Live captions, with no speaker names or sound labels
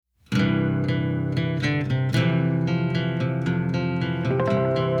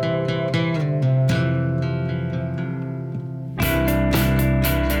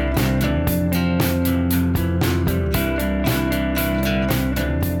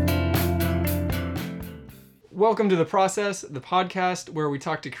Welcome to The Process, the podcast where we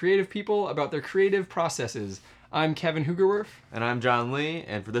talk to creative people about their creative processes. I'm Kevin Hugerwerf. And I'm John Lee,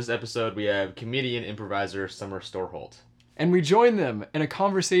 and for this episode we have comedian improviser Summer Storholt. And we join them in a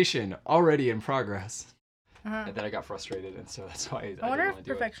conversation already in progress. And then I got frustrated, and so that's why I wonder if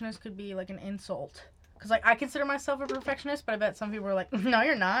perfectionist could be like an insult. Because, like, I consider myself a perfectionist, but I bet some people are like, no,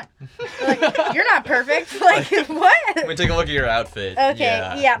 you're not. Like, you're not perfect. Like, what? Let me take a look at your outfit.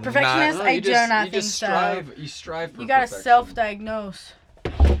 Okay, yeah, perfectionist, I do not think so. You strive for You gotta perfection. self-diagnose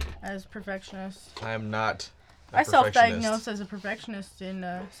as perfectionist. I am not I self-diagnosed as a perfectionist in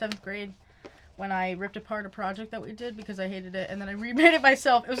 7th grade when I ripped apart a project that we did because I hated it, and then I remade it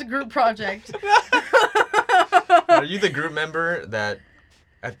myself. It was a group project. Are you the group member that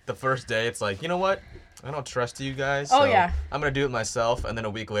at the first day it's like, you know what? I don't trust you guys. Oh, so yeah. I'm going to do it myself. And then a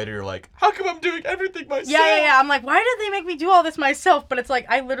week later, you're like, how come I'm doing everything myself? Yeah. I'm like, why did they make me do all this myself? But it's like,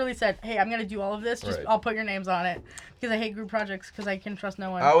 I literally said, hey, I'm going to do all of this. Just Right. I'll put your names on it. Because I hate group projects because I can trust no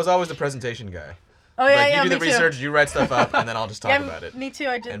one. I was always the presentation guy. Oh, yeah, like, yeah, you do me the too. research, you write stuff up, and then I'll just talk about it. Me too.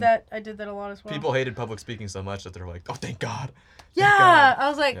 I did And that a lot as well. People hated public speaking so much that they're like, oh, thank God. Thank Yeah, God. I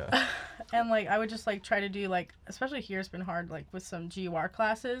was like, Yeah. and like I would just like try to do like, especially here it's been hard like with some GUR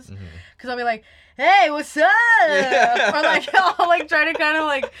classes, Mm-hmm. because I'll be like, hey, what's up? Yeah. Or like I'll like try to kind of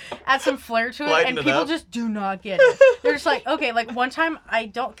like add some flair to it, Lighten and it people up. just do not get it. They're just like, okay, like one time I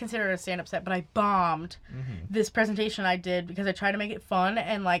don't consider it a stand-up set, but I bombed this presentation I did because I tried to make it fun,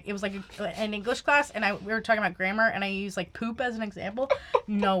 and like it was like an English class, and we were talking about grammar, and I used like poop as an example.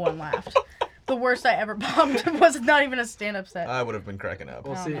 No one laughed. The worst I ever bombed was not even a stand-up set. I would have been cracking up.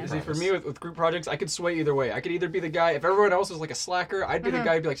 Well, Oh, see, for me with group projects, I could sway either way. I could either be the guy, if everyone else was like a slacker, I'd be the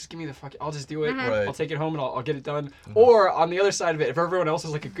guy who'd be like, just give me the fuck, I'll just do it. Right. I'll take it home and I'll get it done. Or on the other side of it, if everyone else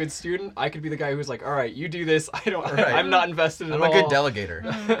is like a good student, I could be the guy who's like, all right, you do this. I'm not invested at all. I'm a good delegator.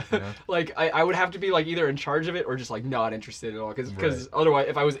 You know? Like, I would have to be like either in charge of it or just like not interested at all. Because Right. otherwise,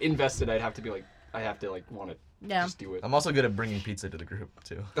 if I was invested, I'd have to be like, want to Yeah. just do it. I'm also good at bringing pizza to the group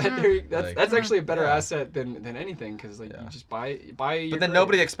too. That's actually a better Yeah. asset than anything, because like you just buy. But then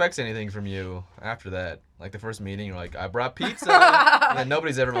nobody expects anything from you after that. Like the first meeting, you're like, I brought pizza, and then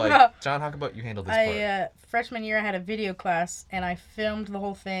nobody's ever like, John, how about you handle this part? Freshman year I had a video class and I filmed the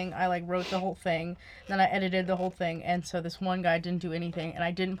whole thing. I like wrote the whole thing, then I edited the whole thing, and so this one guy didn't do anything, and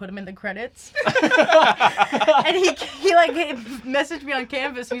I didn't put him in the credits. And he like messaged me on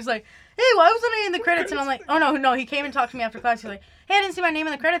Canvas, and he's like, hey, why wasn't I in the credits? And I'm like, oh no, he came and talked to me after class. He's like, hey, I didn't see my name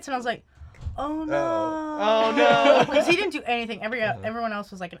in the credits, and I was like, oh no. Oh no. Because he didn't do anything. Everyone else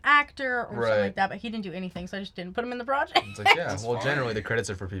was like an actor or something Right. like that, but he didn't do anything, so I just didn't put him in the project. It's like, yeah. Well, generally the credits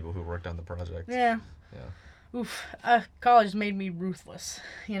are for people who worked on the project. Yeah. Oof. College made me ruthless.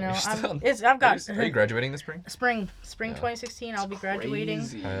 You know, Are you graduating this spring? Spring 2016. I'll be graduating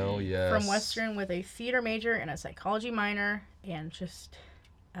Crazy. Hell yes. from Western with a theater major and a psychology minor, and just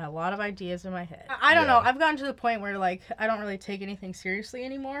a lot of ideas in my head. I don't know. I've gotten to the point where like I don't really take anything seriously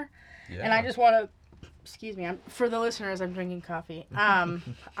anymore, and I just want to. Excuse me. For the listeners, I'm drinking coffee.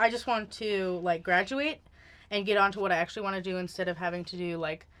 I just want to like graduate and get on to what I actually want to do instead of having to do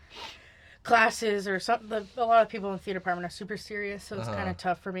like classes or something. A lot of people in the theater department are super serious, so it's kind of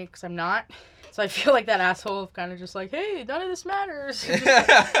tough for me because I'm not. So I feel like that asshole of kind of just like, hey, none of this matters.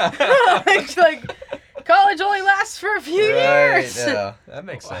 like college only lasts for a few years. Yeah, that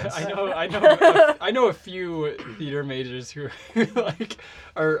makes sense. I know a few theater majors who like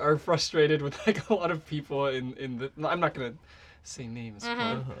are frustrated with like a lot of people in the. I'm not gonna say names, but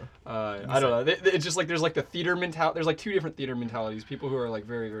I don't know. It's just like there's like the theater mentality. There's like two different theater mentalities. People who are like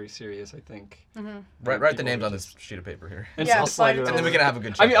very very serious, I think. Write the names on this sheet of paper here. And Yeah, I'll slide it And on. then we can have a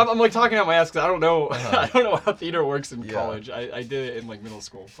good chat. I mean, I'm like talking out my ass because I don't know. I don't know how theater works in Yeah. college. I did it in like middle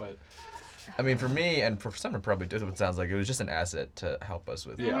school, but. I mean, for me, and for Summer probably does what it sounds like, it was just an asset to help us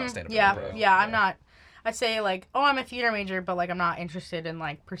with stand-up. Yeah, I'm not. I'd say like, oh, I'm a theater major, but like I'm not interested in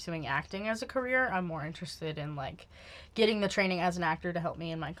like pursuing acting as a career. I'm more interested in like getting the training as an actor to help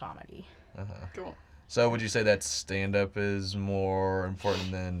me in my comedy. Cool. So would you say that stand-up is more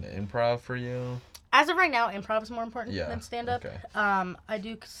important than improv for you? As of right now, improv is more important Yeah, than stand-up. okay. I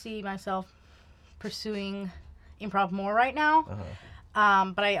do see myself pursuing improv more right now.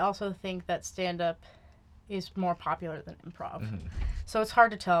 But I also think that stand-up is more popular than improv. So it's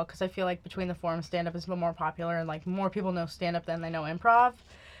hard to tell because I feel like between the forms, stand-up is a little more popular and like more people know stand-up than they know improv.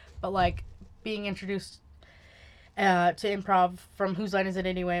 But like being introduced to improv from Whose Line Is It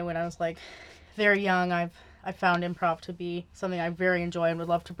Anyway when I was like very young, I found improv to be something I very enjoy and would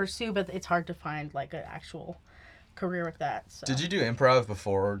love to pursue, but it's hard to find like an actual career with that. So. Did you do improv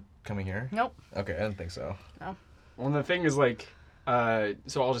before coming here? Nope. Okay, I didn't think so. No. Well, the thing is like,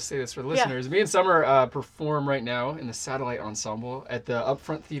 So I'll just say this for the listeners. Me and Summer perform right now in the Satellite Ensemble at the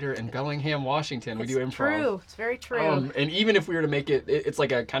Upfront Theater in Bellingham, Washington. We do improv. True. It's very true. And even if we were to make it, it's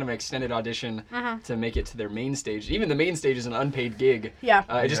like a kind of an extended audition to make it to their main stage. Even the main stage is an unpaid gig. Yeah.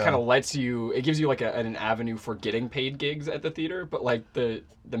 It just kind of lets you, it gives you like an avenue for getting paid gigs at the theater, but like the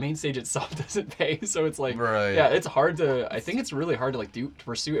main stage itself doesn't pay. So it's like, yeah, it's hard to, I think it's really hard to like to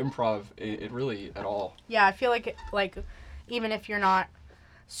pursue improv it really at all. Yeah, I feel like even if you're not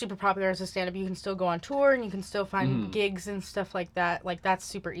super popular as a stand-up, you can still go on tour and you can still find gigs and stuff like that. Like, that's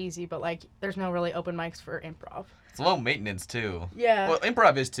super easy, but like there's no really open mics for improv. It's low maintenance too. Yeah. Well,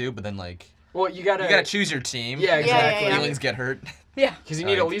 improv is too, but then like, well, you gotta choose your team. Yeah, exactly. Feelings get hurt. Yeah. Because you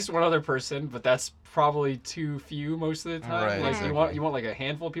need at least one other person, but that's probably too few most of the time. Right, like exactly. you want like a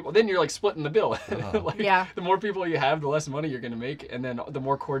handful of people. Then you're like splitting the bill. Like, the more people you have, the less money you're gonna make, and then the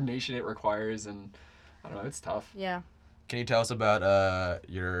more coordination it requires. And I don't know, it's tough. Yeah. Can you tell us about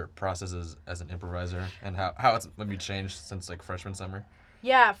your process as an improviser and how it's maybe changed since like freshman summer?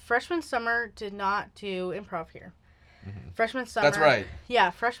 Yeah, freshman summer did not do improv here. Freshman summer. That's right. Yeah,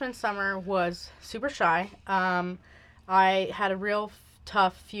 freshman summer was super shy. I had a real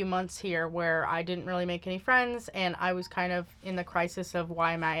tough few months here where I didn't really make any friends, and I was kind of in the crisis of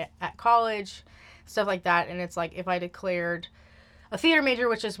why am I at college, stuff like that. And it's like if I declared a theater major,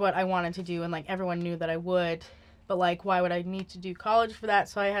 which is what I wanted to do, and like everyone knew that I would, but like why would I need to do college for that?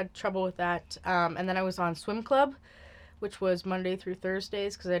 So I had trouble with that. And then I was on swim club, which was Monday through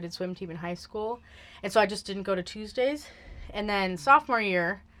Thursdays because I did swim team in high school. And so I just didn't go to Tuesdays. And then sophomore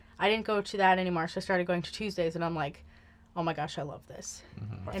year, I didn't go to that anymore. So I started going to Tuesdays, and I'm like, oh my gosh, I love this.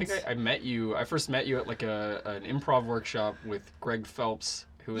 I think I first met you at like an improv workshop with Greg Phelps,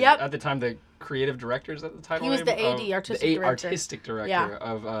 who was at the time the creative director. Is that the title? He was the AD, artistic director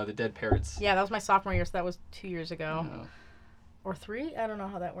of the Dead Parrots. Yeah, that was my sophomore year, so that was 2 years ago. Yeah. Or 3? I don't know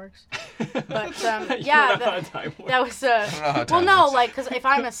how that works. But that was well, no, like because if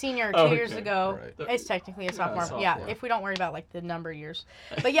I'm a senior 2 years ago, it's technically a sophomore. Yeah, if we don't worry about like the number of years.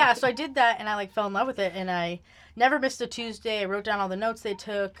 But yeah, so I did that and I like fell in love with it, and I never missed a Tuesday. I wrote down all the notes they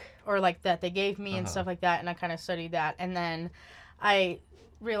took or like that they gave me and stuff like that, and I kind of studied that, and then I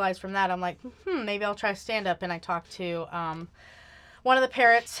realized from that I'm like, maybe I'll try stand up, and I talked to one of the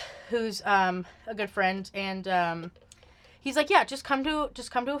parrots who's a good friend, and he's like, yeah, just come to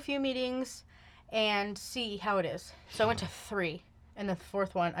a few meetings and see how it is. So I went to 3, and the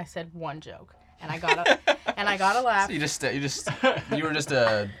 4th one I said one joke, and I got a laugh. So you were just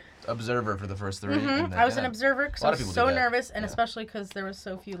a observer for the first 3. And then, I was an observer because I was so nervous, and especially because there was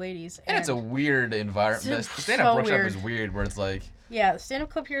so few ladies. And it's a weird environment. The stand-up workshop is weird, where it's like. Yeah, the stand-up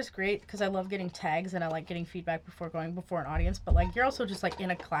club here is great because I love getting tags and I like getting feedback before an audience. But like you're also just like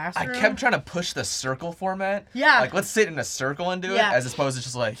in a classroom. I kept trying to push the circle format. Yeah. Like let's sit in a circle and do it, as opposed to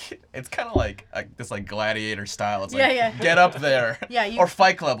just like it's kind of like this like gladiator style. It's like get up there. Yeah. Or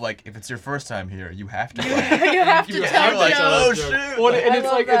Fight Club, like if it's your first time here, you have to. You have to tell like, oh shoot. Well, and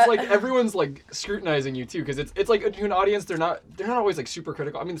it's like everyone's like scrutinizing you too, because it's like to an audience they're not always like super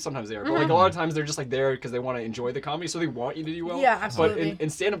critical. I mean sometimes they are, but like a lot of times they're just like there because they want to enjoy the comedy, so they want you to do well. Yeah, absolutely. But in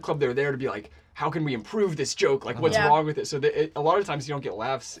stand-up club, they're there to be like, how can we improve this joke? Like, what's wrong with it? So a lot of times you don't get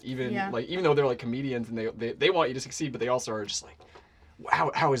laughs, even though they're like comedians and they want you to succeed, but they also are just like,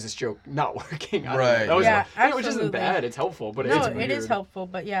 how is this joke not working? Right. Which isn't bad. It's helpful, but it's weird. It is helpful.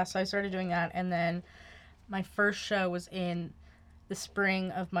 But yeah, so I started doing that, and then my first show was in the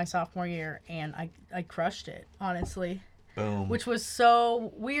spring of my sophomore year, and I crushed it, honestly. Boom. Which was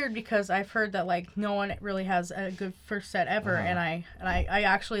so weird because I've heard that like no one really has a good first set ever, and I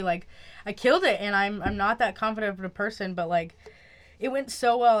actually like I killed it, and I'm not that confident of a person, but like it went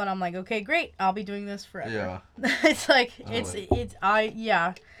so well, and I'm like, okay, great, I'll be doing this forever. Yeah. It's like it's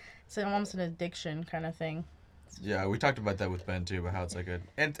almost an addiction kind of thing. Yeah, we talked about that with Ben too, about how it's like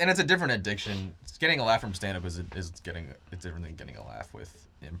and it's a different addiction. Getting a laugh from stand up is different than getting a laugh with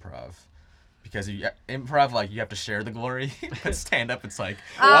improv. Because improv, like, you have to share the glory. But stand-up, it's like,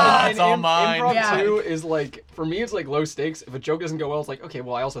 it's all mine. Improv, too, is like, for me, it's like low stakes. If a joke doesn't go well, it's like, okay,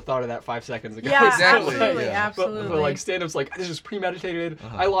 well, I also thought of that 5 seconds ago. Yeah, exactly. Absolutely. But like, stand-up's like, this was premeditated.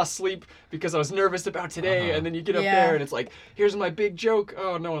 I lost sleep because I was nervous about today. And then you get up there, and it's like, here's my big joke.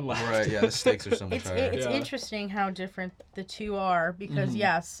 Oh, no one laughed. Right, yeah, the stakes are so much higher. It's interesting how different the two are. Because,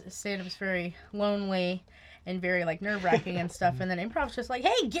 yes, stand-up's very lonely and very like nerve-wracking and stuff, and then improv's just like,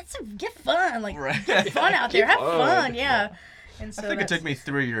 hey, get fun, like get fun out there, have fun, And so I think it took me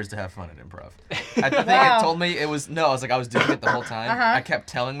 3 years to have fun at improv. I think it told me I was doing it the whole time. I kept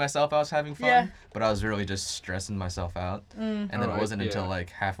telling myself I was having fun, but I was really just stressing myself out. And then it wasn't until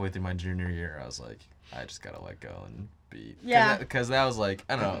like halfway through my junior year I was like, I just gotta let go and beat. Yeah. Because that was like,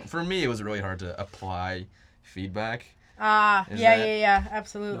 I don't know. For me, it was really hard to apply feedback. Yeah,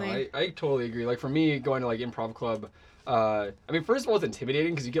 absolutely. No, I totally agree. Like for me, going to like improv club, I mean, first of all, it's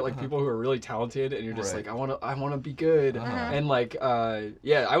intimidating because you get like people who are really talented, and you're just like, I want to be good, and like,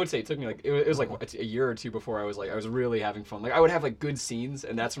 yeah, I would say it took me like it was like a year or two before I was really having fun. Like I would have like good scenes,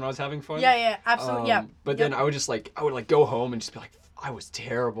 and that's when I was having fun. Yeah, absolutely, yeah. But then I would go home and just be like, I was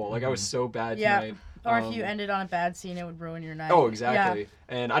terrible. Like I was so bad tonight. Or if you ended on a bad scene, it would ruin your night. Oh, exactly. Yeah.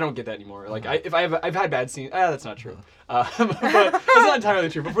 And I don't get that anymore. Like, I've had bad scenes. That's not true. But that's not entirely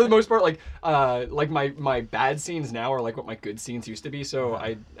true. But for the most part, like my bad scenes now are like what my good scenes used to be. So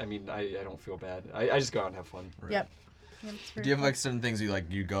I mean, I don't feel bad. I just go out and have fun. Right. Yep. Do you have like certain things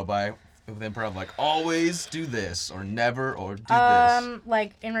you go by with improv? Like always do this or never or do this?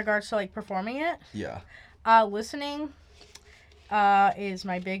 Like in regards to like performing it. Yeah. Listening. Is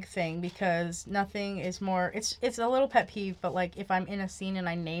my big thing because nothing is more. It's a little pet peeve, but like if I'm in a scene and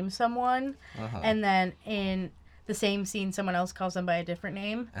I name someone, and then in the same scene someone else calls them by a different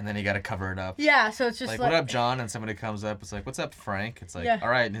name, and then you got to cover it up. Yeah, so it's just like what up, John? And somebody comes up, it's like, what's up, Frank? It's like, all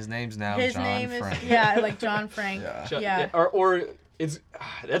right, his name's now John Frank. Like John Frank. Yeah. Or it's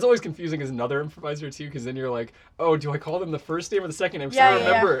that's always confusing as another improviser too, because then you're like, oh, do I call them the first name or the second name? So I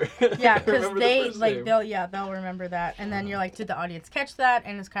remember. Yeah, because they'll remember that, and then you're like, did the audience catch that?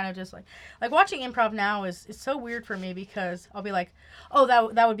 And it's kind of just like watching improv now is so weird for me because I'll be like, oh,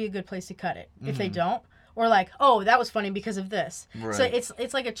 that would be a good place to cut it if they don't. Or like, oh, that was funny because of this. Right. So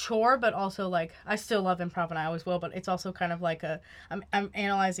it's like a chore, but also like I still love improv and I always will. But it's also kind of like I'm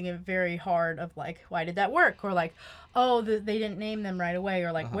analyzing it very hard of like, why did that work? Or like, oh, they didn't name them right away.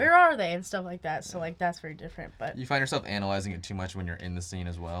 Or like, where are they and stuff like that. So like that's very different. But you find yourself analyzing it too much when you're in the scene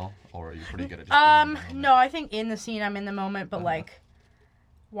as well, or are you pretty good at just no, I think in the scene I'm in the moment, but like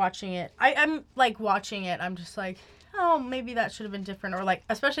watching it, I'm like watching it. I'm just like, oh, maybe that should have been different. Or like,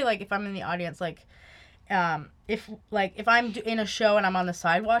 especially like if I'm in the audience, like. If I'm in a show and I'm on the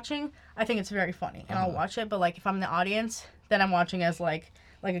side watching, I think it's very funny and I'll watch it. But like if I'm in the audience, then I'm watching as like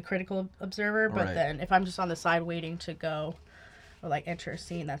a critical observer. But then if I'm just on the side waiting to go or like enter a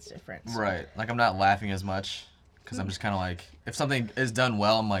scene, that's different. So. Right. Like I'm not laughing as much because I'm just kind of like, if something is done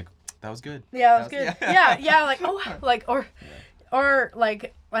well, I'm like, that was good. Yeah, that was good. Yeah. Like, oh, like, or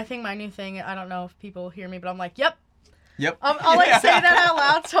like, I think my new thing, I don't know if people hear me, but I'm like, yep. I'll like say that out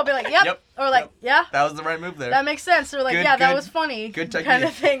loud, so I'll be like, yep. Or like, yeah. That was the right move there. That makes sense. Or like, that was funny. Good technique. Kind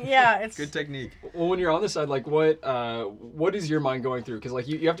of thing. Yeah, it's good technique. Well, when you're on the side, like, what is your mind going through? Because like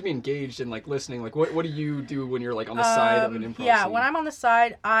you have to be engaged and like listening. Like, what do you do when you're like on the side of an improv scene? When I'm on the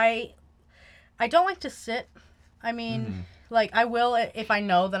side, I don't like to sit. I mean, like I will if I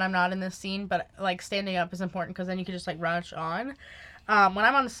know that I'm not in this scene, but like standing up is important because then you can just like rush on. When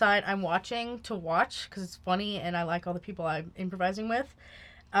I'm on the side, I'm watching to watch because it's funny and I like all the people I'm improvising with.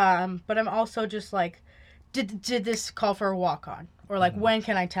 But I'm also just like, did this call for a walk on? Or like, when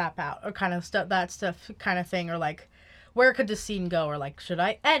can I tap out? Or kind of stuff kind of thing. Or like, where could the scene go? Or like, should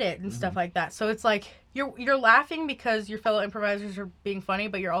I edit and stuff like that? So it's like, you're laughing because your fellow improvisers are being funny,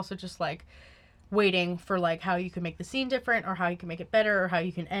 but you're also just like, waiting for like how you can make the scene different or how you can make it better or how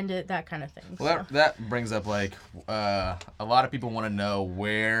you can end it, that kind of thing. Well, that brings up like a lot of people want to know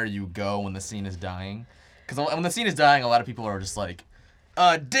where you go when the scene is dying, because when the scene is dying, a lot of people are just like,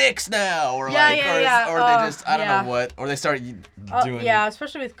 dicks now, or or they just I don't know what, or they start doing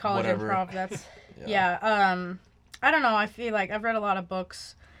especially with college improv. That's I don't know. I feel like I've read a lot of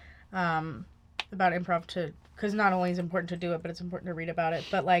books about improv because not only is it important to do it, but it's important to read about it.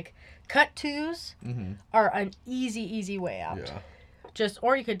 But like cut twos are an easy way out. Yeah.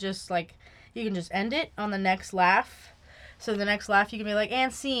 Or you could just like, you can just end it on the next laugh. So the next laugh you can be like,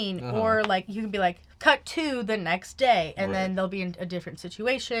 and scene. Or like you can be like, cut to the next day. And then they'll be in a different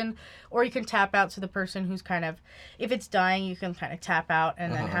situation. Or you can tap out to the person who's kind of, if it's dying, you can kind of tap out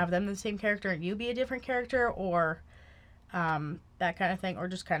and then have them the same character and you be a different character. Or that kind of thing. Or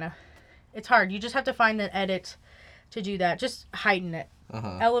just kind of, it's hard. You just have to find the edit to do that. Just heighten it.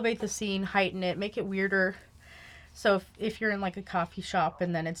 Elevate the scene, heighten it, make it weirder. So if you're in like a coffee shop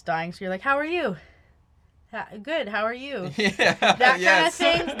and then it's dying, so you're like, how are you? Good, how are you? Yeah. That kind of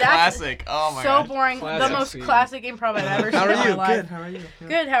thing. That's classic. Oh my god. So boring. The most classic improv I've ever seen in my life. Good, how are you? Yeah.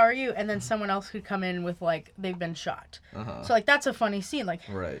 Good, how are you? And then someone else could come in with like, they've been shot. So like that's a funny scene. Like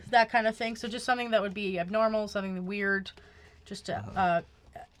that kind of thing. So just something that would be abnormal, something weird, just to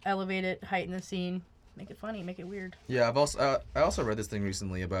elevate it, heighten the scene, make it funny, make it weird. Yeah, I also read this thing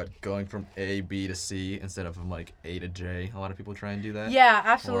recently about going from A, B to C instead of from like A to J. A lot of people try and do that. Yeah,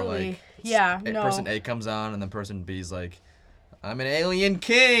 absolutely. Or like, person A comes on and then person B's like, I'm an alien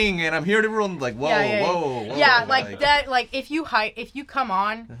king, and I'm here to rule. Like, whoa, whoa. Yeah, like that. Like if you come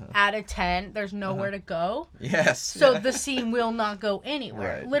on at a 10, there's nowhere to go. Yes. So the scene will not go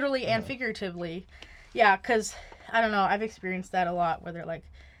anywhere, literally and figuratively. Yeah, because I don't know. I've experienced that a lot, where they're like,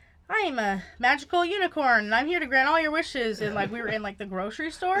 I am a magical unicorn, and I'm here to grant all your wishes. And like we were in like the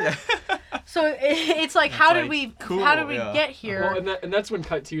grocery store, so it's like, how did we get here? Well, and that's when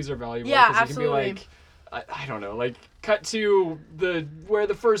cut twos are valuable. Yeah, 'cause absolutely. You can be like, I don't know, like cut to where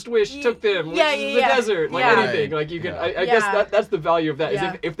the first wish took them, which is the desert, like anything. Like you can, I guess that's the value of that. Is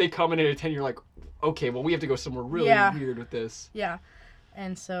if they come in at a 10, you're like, okay, well we have to go somewhere really weird with this. Yeah.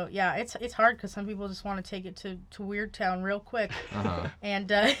 And so, it's hard because some people just want to take it to Weird Town real quick,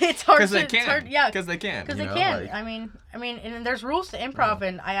 and it's hard. Because they can. It's hard, yeah, because they can. Because they can. Like... I mean, and there's rules to improv,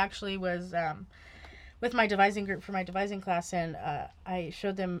 and I actually was with my devising group for my devising class, and I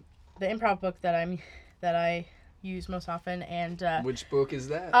showed them the improv book that I use most often, and which book is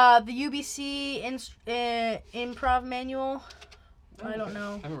that? The UBC improv manual. I don't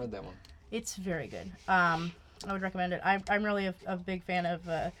know. I haven't read that one. It's very good. I would recommend it. I'm really a big fan of.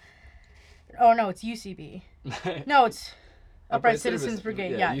 Oh no, it's UCB. No, it's Upright Citizens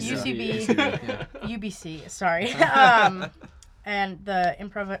Brigade. Yeah, UCB. UBC. Sorry. And the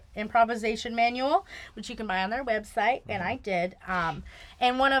improvisation manual, which you can buy on their website, and I did.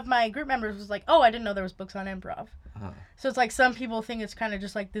 And one of my group members was like, "Oh, I didn't know there was books on improv." So it's like some people think it's kind of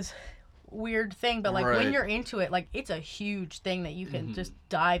just like this weird thing, but like when you're into it, like it's a huge thing that you can just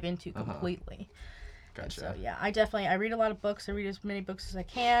dive into completely. Gotcha. So yeah, I read a lot of books. I read as many books as I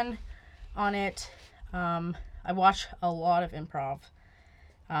can on it. I watch a lot of improv,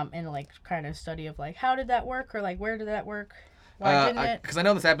 and like kind of study of like how did that work, or like where did that work, why didn't it? Because I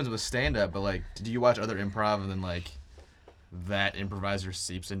know this happens with stand up, but like, do you watch other improv and then like that improviser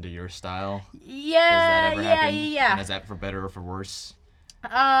seeps into your style? Yeah, Does that ever happen? Yeah. And is that for better or for worse?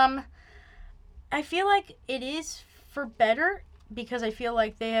 I feel like it is for better because I feel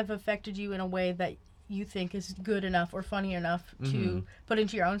like they have affected you in a way that you think is good enough or funny enough to put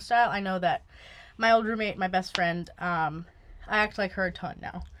into your own style. I know that my old roommate, my best friend, I act like her a ton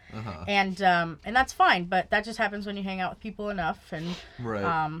now. And that's fine, but that just happens when you hang out with people enough. And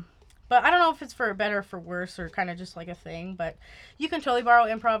but I don't know if it's for better or for worse or kind of just like a thing, but you can totally borrow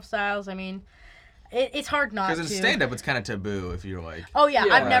improv styles. I mean, it's hard not to. Because in stand-up, it's kind of taboo if you're like... Oh, yeah,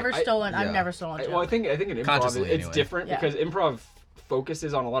 I've never stolen jokes. Well, I think in improv, it's different because improv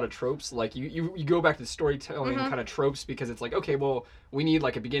focuses on a lot of tropes. Like, you go back to storytelling kind of tropes because it's like, okay, well, we need,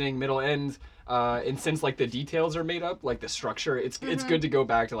 like, a beginning, middle, end. And since, like, the details are made up, like, the structure, it's good to go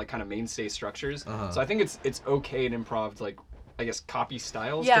back to, like, kind of mainstay structures. So I think it's okay in improv to, like, I guess, copy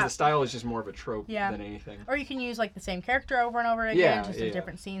styles, because the style is just more of a trope than anything. Or you can use, like, the same character over and over again, just in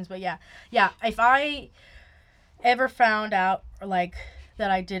different scenes. But, yeah, if I ever found out, like, that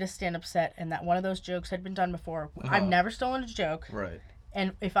I did a stand-up set and that one of those jokes had been done before, I've never stolen a joke. Right.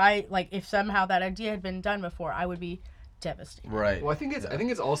 And if somehow that idea had been done before, I would be devastated. Right. Well, I think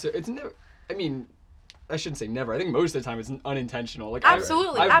it's also, it's never, I mean, I shouldn't say never. I think most of the time it's unintentional. Like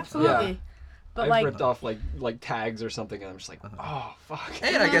absolutely. Yeah. But I've ripped off like tags or something, and I'm just like, oh fuck.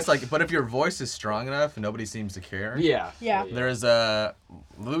 And I guess like, but if your voice is strong enough and nobody seems to care. Yeah. There's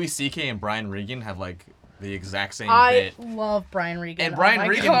Louis C.K. and Brian Regan have like the exact same bit. I love Brian Regan. And Brian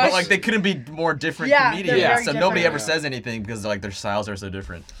Regan, but like they couldn't be more different comedians. Yeah. So nobody ever says anything because like their styles are so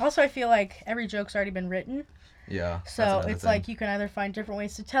different. Also, I feel like every joke's already been written. Yeah. So it's like you can either find different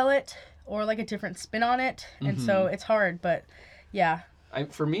ways to tell it or like a different spin on it, and so it's hard. But yeah.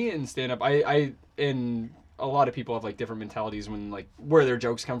 For me in stand-up, I and a lot of people have like different mentalities when like where their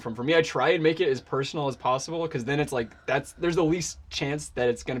jokes come from. For me, I try and make it as personal as possible because then it's like there's the least chance that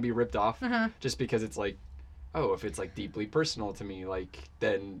it's gonna be ripped off, just because it's like, oh, if it's like deeply personal to me, like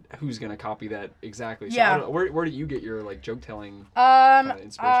then who's gonna copy that exactly? So I don't know, where do you get your like joke telling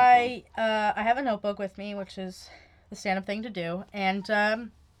inspiration from? I have a notebook with me, which is the stand-up thing to do, and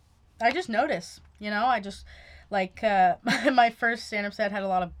I just notice, I just. Like, my first stand-up set had a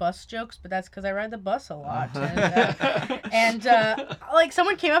lot of bus jokes, but that's because I ride the bus a lot. And like,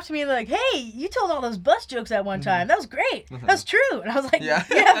 someone came up to me and they're like, hey, you told all those bus jokes at one time. That was great. That was true. And I was like, yeah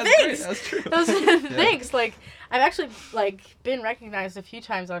thanks. That's true. Thanks. Like, I've actually, like, been recognized a few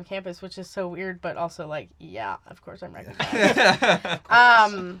times on campus, which is so weird, but also, like, yeah, of course I'm recognized.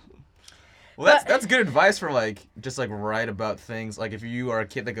 Well, that's good advice for, like, just, like, write about things. Like, if you are a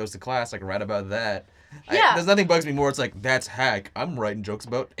kid that goes to class, like, write about that. Yeah. There's nothing bugs me more. It's like, that's hack. I'm writing jokes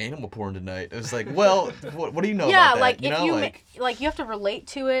about animal porn tonight. It's like, well, what do you know about that? Yeah, like, if you have to relate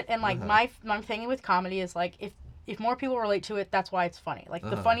to it, and, like, my thing with comedy is, like, if more people relate to it, that's why it's funny. Like,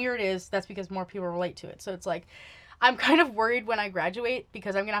 the funnier it is, that's because more people relate to it. So it's like, I'm kind of worried when I graduate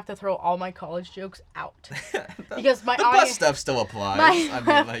because I'm gonna have to throw all my college jokes out because my the bus stuff still applies.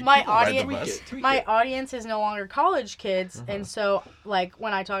 My audience is no longer college kids, and so like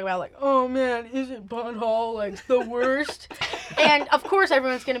when I talk about like, oh man, isn't Bond Hall like the worst? And of course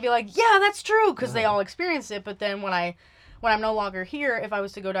everyone's gonna be like, yeah, that's true, because they all experienced it. But then when I'm no longer here, if I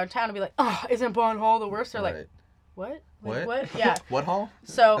was to go downtown and be like, oh, isn't Bond Hall the worst? They're like, what? Like, what? Yeah. What hall?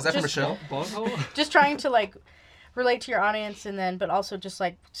 So is that from a show? Bond Hall? Just trying to like relate to your audience, and then but also just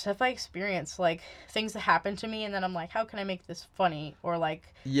like stuff I experience, like things that happen to me, and then I'm like, how can I make this funny? Or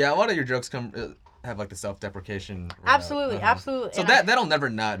like, yeah, a lot of your jokes have like the self-deprecation. Absolutely. So and that'll never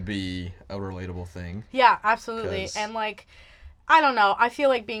not be a relatable thing. Yeah, absolutely. And like, I don't know, I feel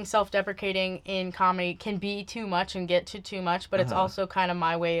like being self-deprecating in comedy can be too much and get to too much, but it's also kind of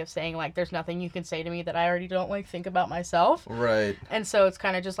my way of saying like, there's nothing you can say to me that I already don't like think about myself. Right. And so it's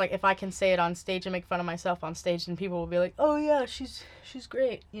kind of just like, if I can say it on stage and make fun of myself on stage, then people will be like, oh yeah, she's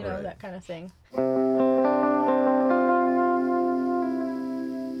great, you know, that kind of thing.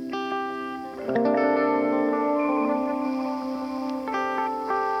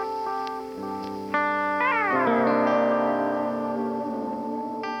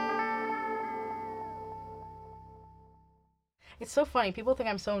 It's so funny. People think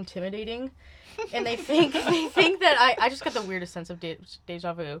I'm so intimidating, and they think that I just got the weirdest sense of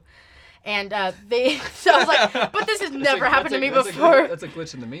deja vu, and so I was like, but this has never happened to me before. That's a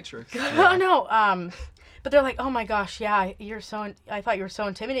glitch in the Matrix. Oh no. But they're like, oh my gosh, yeah, I thought you were so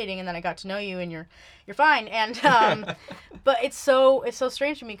intimidating, and then I got to know you, and you're fine. And but it's so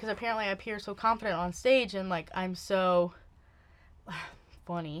strange to me because apparently I appear so confident on stage, and like I'm so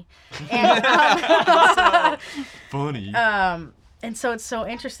funny, and funny. And so it's so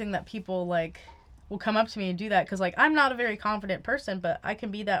interesting that people like will come up to me and do that, because like I'm not a very confident person, but I can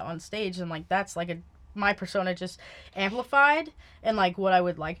be that on stage, and like that's like my persona just amplified and like what I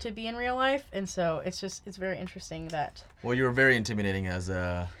would like to be in real life. And so it's very interesting that. Well, you were very intimidating as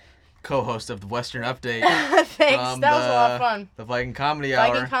a co-host of the Western Update. Thanks, that was a lot of fun. The Viking Comedy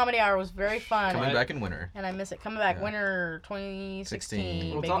Hour. Viking Comedy Hour was very fun. Coming back in winter. And I miss it. Coming back winter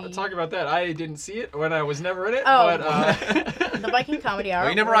 2016. Well, talk about that. I didn't see it when I was never in it. Oh, but the Viking Comedy Hour.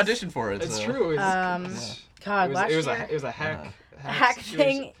 Well, you never auditioned for it. It's so. true. God, last year. It was a hack. Hack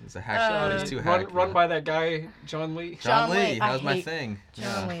thing. It was a hack show. It was too hacked. Run by that guy, John Lee. John Lee. That was my thing.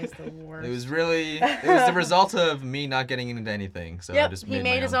 John Lee is the worst. It was the result of me not getting into anything. So I just he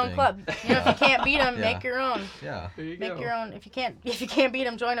made his own club. You know, if you can't beat him, make your own. Yeah. Make your own. If you can't beat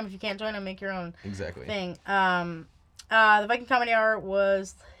him, join him. If you can't join him, make your own. Exactly. Thing. The Viking Comedy Hour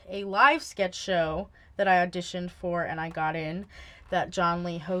was a live sketch show that I auditioned for and I got in, that John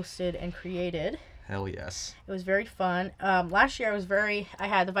Lee hosted and created. Hell yes. It was very fun. Last year I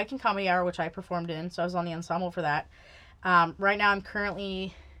had the Viking Comedy Hour, which I performed in, so I was on the ensemble for that. Right now I'm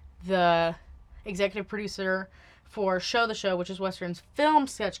currently the executive producer for Show the Show, which is Western's film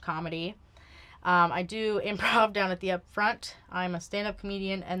sketch comedy. I do improv down at the Up Front. I'm a stand-up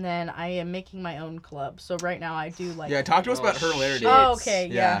comedian, and then I am making my own club. So right now I do like... Yeah, talk to us about Hilarity. Oh, okay,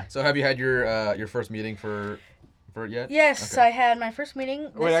 yeah. So have you had your first meeting for it yet? Yes, okay. I had my first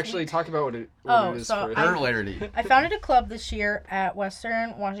meeting Wait, actually, talk about what it is so for Hilarity. I founded a club this year at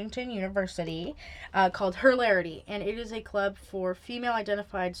Western Washington University called Hilarity, and it is a club for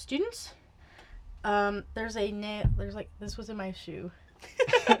female-identified students. There's like, this was in my shoe.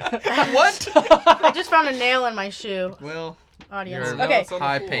 What? I just found a nail in my shoe. Well, audience. Okay.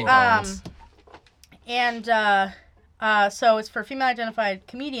 High pain tolerance. And so it's for female-identified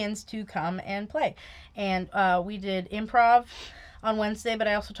comedians to come and play. And we did improv on Wednesday, but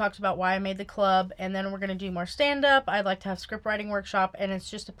I also talked about why I made the club, and then we're going to do more stand-up. I'd like to have script writing workshop, and it's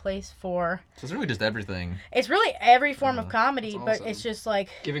just a place for... So it's really just everything. It's really every form of comedy, awesome. But it's just like...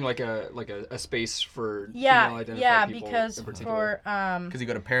 Giving like a space for female-identified people because in particular. Because you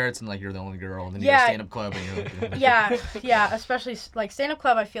go to Parrots and like you're the only girl, and then you go to stand-up club and you're like... yeah, especially like stand-up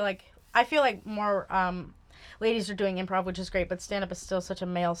club, I feel like more ladies are doing improv, which is great, but stand-up is still such a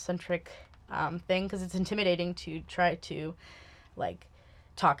male-centric thing, because it's intimidating to try to like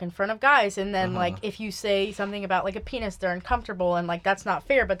talk in front of guys, and then like if you say something about like a penis, they're uncomfortable, and like that's not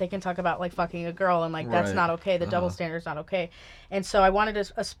fair, but they can talk about like fucking a girl, and like that's not okay. The double standard's not okay. And so I wanted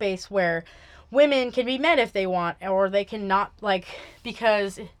a space where women can be met if they want, or they can not, like,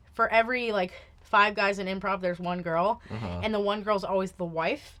 because for every like 5 guys in improv there's 1 girl, and the 1 girl's always the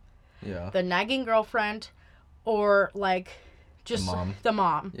wife, the nagging girlfriend, or like just the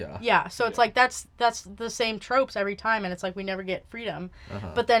mom. Yeah. So it's like that's the same tropes every time, and it's like we never get freedom.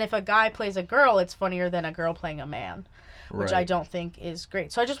 But then if a guy plays a girl, it's funnier than a girl playing a man, which I don't think is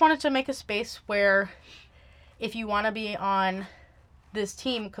great. So I just wanted to make a space where if you want to be on this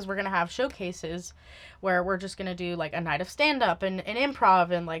team, because we're going to have showcases where we're just going to do like a night of stand-up and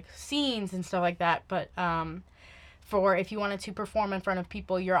improv and like scenes and stuff like that. But for if you wanted to perform in front of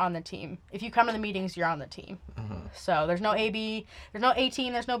people, you're on the team. If you come to the meetings, you're on the team. So there's no A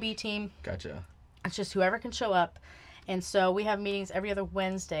team, there's no B team. Gotcha. It's just whoever can show up. And so we have meetings every other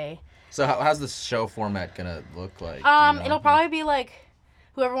Wednesday. So how's the show format gonna look like? It'll probably be like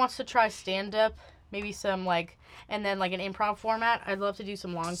whoever wants to try stand-up, maybe some like, and then like an improv format. I'd love to do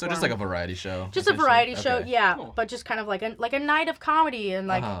some long form. So just like a variety show. Just a variety show, okay. yeah. Cool. But just kind of like a night of comedy and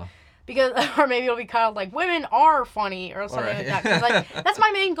like, because, or maybe it'll be called like women are funny or something like that. 'Cause, like that's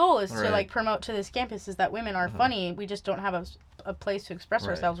my main goal is to like promote to this campus is that women are funny. We just don't have a place to express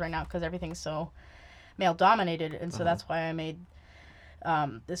ourselves right now because everything's so male dominated, and so that's why I made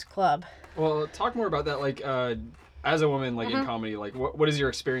this club. Well, talk more about that. Like, as a woman, like in comedy, like what has your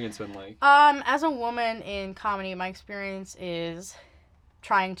experience been like? As a woman in comedy, my experience is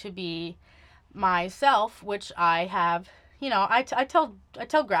trying to be myself, which I have. You know, I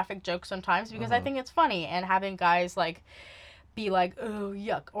tell graphic jokes sometimes because I think it's funny, and having guys like be like, oh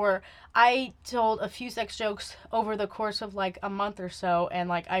yuck, or I told a few sex jokes over the course of like a month or so, and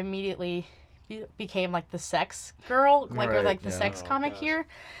like I immediately became like the sex girl, like or like the sex comic here,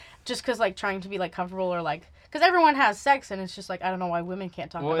 just because like trying to be like comfortable or like because everyone has sex and it's just like I don't know why women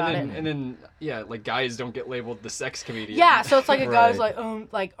can't talk about it. And then yeah, like guys don't get labeled the sex comedian. Yeah, so it's like a guy's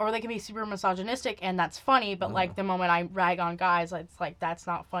like or they can be super misogynistic and that's funny, but like the moment I rag on guys, it's like that's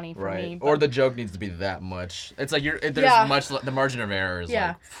not funny for me. But... Or the joke needs to be that much. It's like there's much the margin of error is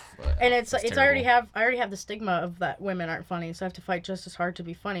like. And it's I already terrible. have the stigma of that women aren't funny, so I have to fight just as hard to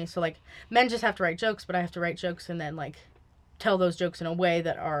be funny. So like men just have to write jokes, but I have to write jokes and then like tell those jokes in a way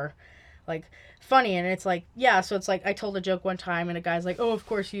that are like funny. And it's like so it's like I told a joke one time and a guy's like, oh, of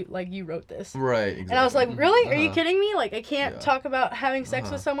course you wrote this, right? Exactly. And I was like, really? Are you kidding me? Like I can't talk about having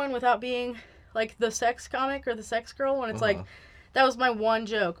sex with someone without being like the sex comic or the sex girl when it's like that was my one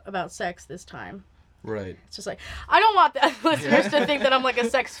joke about sex this time. Right. It's just like I don't want the listeners to think that I'm like a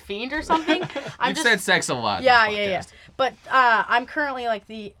sex fiend or something. You've said sex a lot. Yeah. But I'm currently like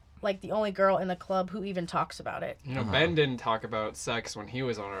the only girl in the club who even talks about it. You know, Ben didn't talk about sex when he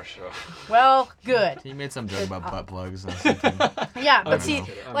was on our show. Well, good. He made some joke about butt plugs or something. Yeah, but see,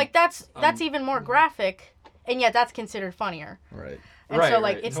 like that's even more graphic, and yet that's considered funnier. Right. And so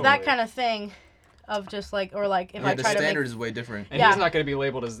like it's that kind of thing. Of just like, or like if I try to make... the standard is way different. And he's not going to be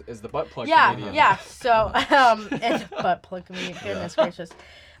labeled as the butt plug comedian. Yeah, so, and butt plug comedian, goodness gracious.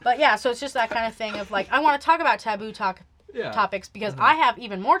 But yeah, so it's just that kind of thing of like, I want to talk about taboo topics because I have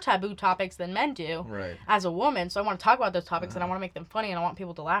even more taboo topics than men do as a woman. So I want to talk about those topics and I want to make them funny and I want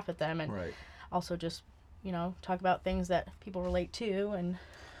people to laugh at them and also just, you know, talk about things that people relate to and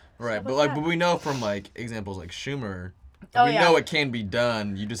but like, but we know from like examples like Schumer, we know it can be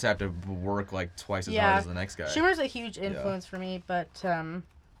done. You just have to work like twice as hard as the next guy. Schumer's a huge influence for me, but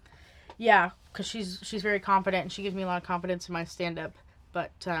because she's very confident and she gives me a lot of confidence in my stand-up.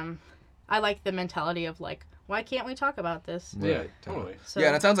 But I like the mentality of like, why can't we talk about this? Yeah, totally. So,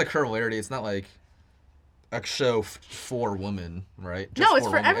 and it sounds like her hilarity. It's not like a show for women, right? Just it's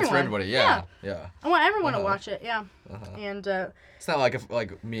for everyone. It's for everybody. Yeah. I want everyone to watch it. Yeah. And it's not like if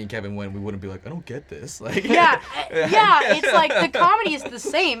like me and Kevin went, we wouldn't be like, I don't get this. Like it's like the comedy is the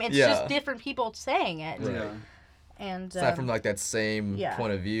same. It's just different people saying it. Right. And it's not from like that same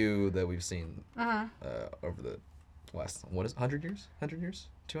point of view that we've seen over the last 100 years,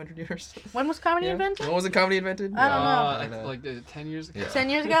 200 years. When was comedy invented? When was comedy invented? I don't know. Like 10 years ago. 10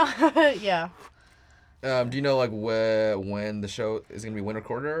 years ago. Yeah. Do you know like when the show is gonna be winter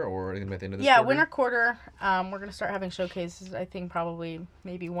quarter or is it gonna be at the end of this quarter? Yeah, winter quarter. We're gonna start having showcases. I think probably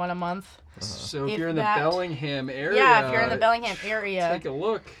maybe one a month. So if you're in the Bellingham area, if you're in the Bellingham area, take a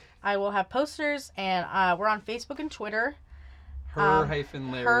look. I will have posters, and we're on Facebook and Twitter.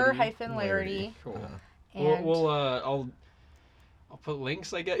 Her-Larity. Cool. And I'll put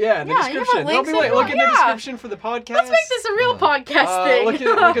links, I guess. Yeah, in the description. You put links look in the description for the podcast. Let's make this a real podcast thing. Look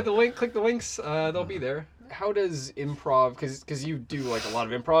at the link. Click the links. They'll be there. How does improv? Because you do like a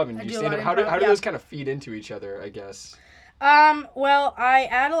lot of improv and you stand up. How do those kind of feed into each other? I guess. Well, I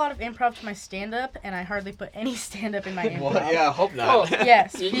add a lot of improv to my stand-up, and I hardly put any stand-up in my improv. Well, yeah, I hope not.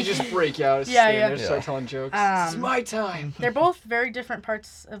 Yes. You just break out. Start telling jokes. It's my time. They're both very different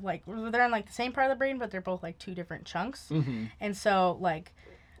parts of, like, they're in, like, the same part of the brain, but they're both, like, two different chunks. Mm-hmm. And so, like,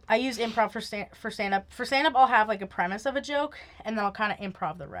 I use improv for stand-up. For stand-up, I'll have, like, a premise of a joke, and then I'll kind of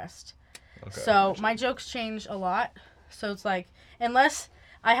improv the rest. Okay. So, my jokes change a lot. So, it's like, unless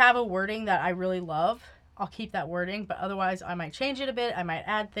I have a wording that I really love, I'll keep that wording, but otherwise I might change it a bit. I might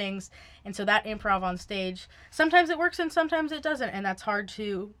add things. And so that improv on stage, sometimes it works and sometimes it doesn't. And that's hard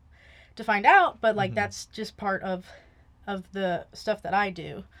to find out, but like that's just part of the stuff that I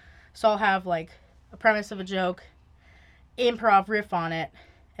do. So I'll have like a premise of a joke, improv riff on it.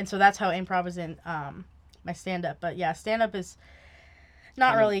 And so that's how improv is in my stand-up. But yeah, stand-up is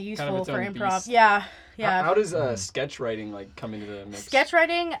not really useful for improv. Beast. Yeah. How does sketch writing like come into the mix? Sketch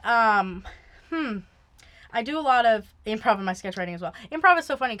writing, I do a lot of improv in my sketch writing as well. Improv is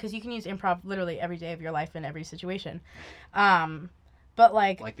so funny because you can use improv literally every day of your life in every situation. But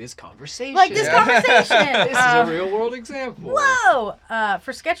like this conversation. Like this conversation. This is a real world example. Whoa!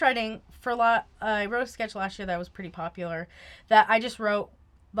 For sketch writing, I wrote a sketch last year that was pretty popular that I just wrote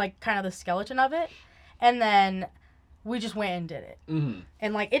like kind of the skeleton of it, and then we just went and did it. Mm-hmm.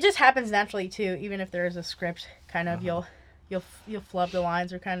 And like it just happens naturally too, even if there is a script. Kind of you'll flub the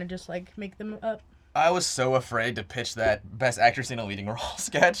lines or kind of just like make them up. I was so afraid to pitch that Best Actress in a Leading Role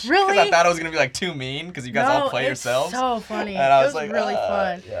sketch. Really? Because I thought it was going to be like too mean because you guys all play yourselves. So funny. And I was like, really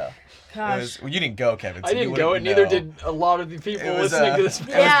fun. Yeah. Gosh. You didn't go, Kevin. So I didn't go, and neither did a lot of the people listening to this.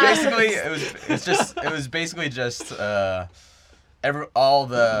 It was basically just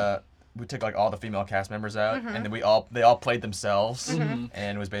we took like all the female cast members out, and then they all played themselves, and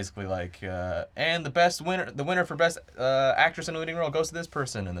it was basically like and the winner for Best Actress in a Leading Role goes to this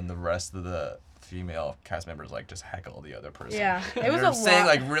person, and then the rest of the female cast members like just heckle the other person. Yeah, it was a lot. Saying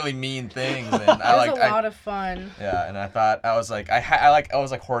like really mean things, and it was a lot of fun. Yeah, and I thought I was like I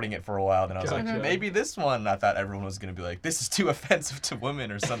was like hoarding it for a while. Then I was like maybe this one. I thought everyone was gonna be like this is too offensive to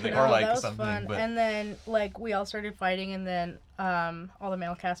women or something, No, or like that was something. Fun. But and then like we all started fighting, and then all the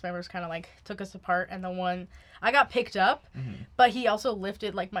male cast members kind of like took us apart, and the one I got picked up, but he also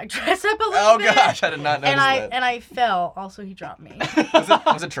lifted like my dress up a little bit. Oh gosh, I did not notice that. And I fell. Also, he dropped me.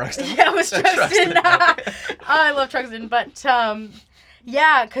 Was it Truxton? Yeah, it was Truxton. I love Truxton, but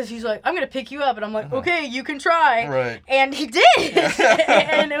yeah, because he's like, I'm gonna pick you up, and I'm like, okay, you can try. Right. And he did,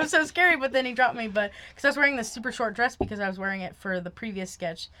 and it was so scary. But then he dropped me, but because I was wearing this super short dress because I was wearing it for the previous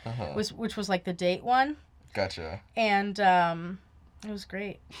sketch, which was like the date one. Gotcha. And it was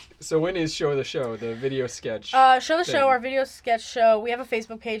great. So when is Show the Show, the video sketch? Show the Show, our video sketch show. We have a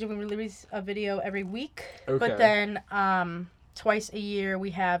Facebook page and we release a video every week. Okay. But then twice a year we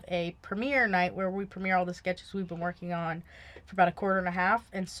have a premiere night where we premiere all the sketches we've been working on for about a quarter and a half.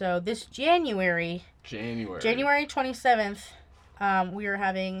 And so this January 27th, we are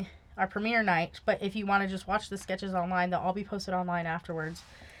having our premiere night. But if you want to just watch the sketches online, they'll all be posted online afterwards.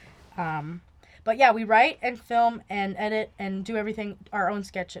 But yeah, we write and film and edit and do everything, our own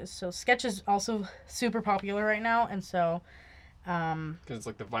sketches. So sketch is also super popular right now, and so... Because it's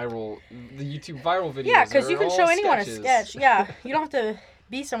like the YouTube viral videos. Yeah, because you can show anyone a sketch. Yeah, you don't have to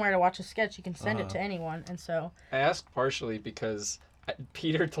be somewhere to watch a sketch. You can send it to anyone, and so... I asked partially because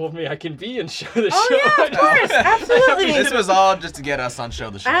Peter told me I can be in Show the Show. Oh yeah, of course, absolutely. This was all just to get us on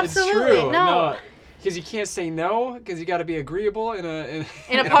Show the Show. Absolutely, it's true. No. Because you can't say no, because you got to be agreeable in a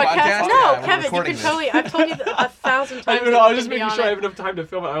podcast. No, yeah, Kevin, you can totally. I've told you 1,000 times. I don't know. I was just making sure I have enough time to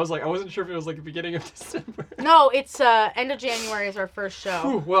film it. I wasn't sure if it was like the beginning of December. No, it's end of January is our first show.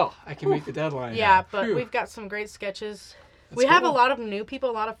 Whew, well, I can make the deadline. Yeah, but we've got some great sketches. We have a lot of new people,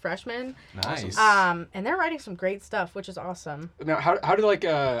 a lot of freshmen. Nice. And they're writing some great stuff, which is awesome. Now, how do like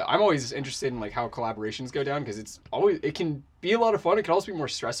I'm always interested in like how collaborations go down because it can be a lot of fun. It can also be more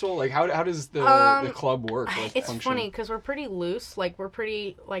stressful. Like how does the club work? It's funny because we're pretty loose. Like we're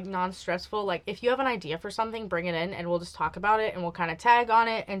pretty like non-stressful. Like if you have an idea for something, bring it in and we'll just talk about it and we'll kind of tag on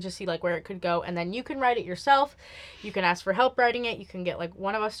it and just see like where it could go. And then you can write it yourself. You can ask for help writing it. You can get like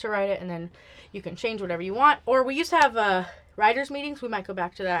one of us to write it and then you can change whatever you want. Or we used to have writers meetings. We might go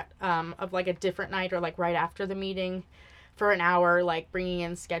back to that of like a different night or like right after the meeting for an hour, like bringing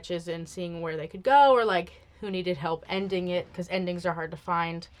in sketches and seeing where they could go or like who needed help ending it because endings are hard to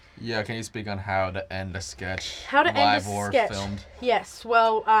find. Yeah, can you speak on how to end a sketch? How to live end a or sketch? Filmed? Yes.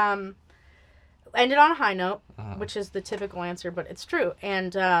 Well, end it on a high note, which is the typical answer, but it's true.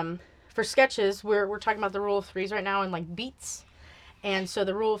 And for sketches, we're talking about the rule of threes right now and like beats. And so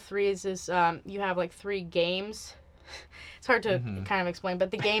the rule of threes is you have like 3 games. It's hard to kind of explain, but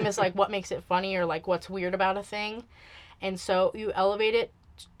the game is like what makes it funny or like what's weird about a thing. And so you elevate it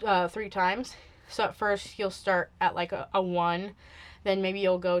 3 times. So at first you'll start at like a 1, then maybe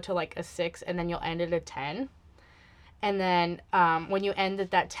you'll go to like a 6, and then you'll end at a 10. And then when you end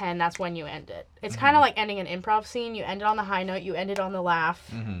at that 10, that's when you end it. It's kind of like ending an improv scene. You end it on the high note, you end it on the laugh,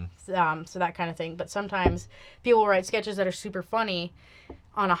 so that kind of thing. But sometimes people will write sketches that are super funny,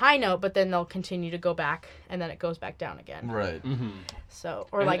 on a high note, but then they'll continue to go back, and then it goes back down again. Right. So,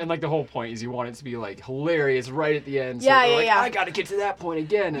 or and like the whole point is you want it to be like hilarious right at the end. So Yeah, you're yeah, like, yeah. I gotta get to that point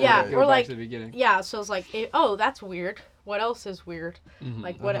again. And Yeah, like, go or back like, to the beginning. yeah, so it's like, oh, that's weird. What else is weird?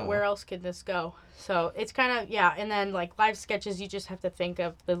 Like, where else could this go? So it's kind of, yeah, and then like live sketches, you just have to think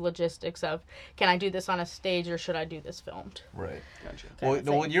of the logistics of, can I do this on a stage or should I do this filmed? Right. Gotcha.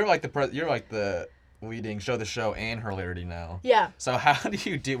 Well, you're like the leading show the show and hilarity now. Yeah. So how do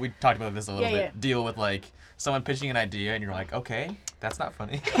you deal? We talked about this a little bit. Yeah. Deal with like someone pitching an idea and you're like, okay, that's not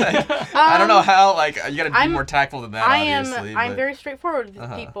funny. Like, I don't know how. Like you gotta be more tactful than that. Obviously, I'm very straightforward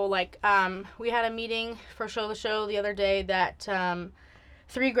with people. Like we had a meeting for show the show the other day that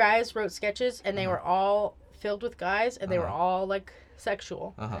 3 guys wrote sketches and they were all filled with guys and they were all like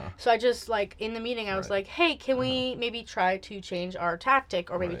sexual. So I just like in the meeting I was like, hey, can we maybe try to change our tactic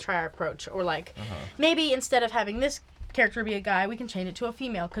or maybe try our approach, or like maybe instead of having this character be a guy, we can change it to a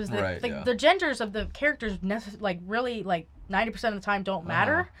female, because the genders of the characters like really like 90% of the time don't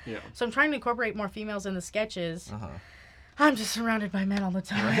matter. Yeah. So I'm trying to incorporate more females in the sketches. I'm just surrounded by men all the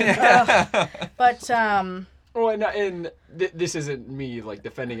time. But well, and this isn't me like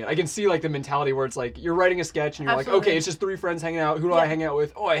defending it. I can see like the mentality where it's like you're writing a sketch and you're like, okay, it's just 3 friends hanging out. Who do I hang out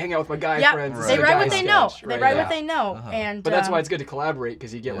with? Oh, I hang out with my guy friends. They write what they know. Sketch, they write what they know, and but that's why it's good to collaborate,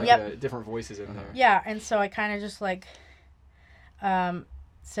 because you get like different voices in there. Yeah, and so I kind of just like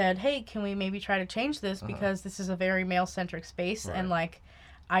said, hey, can we maybe try to change this, because this is a very male-centric space, and like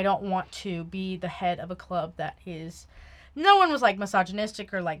I don't want to be the head of a club that is. No one was like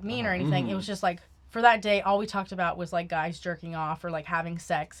misogynistic or like mean or anything. It was just like, for that day, all we talked about was like guys jerking off or like having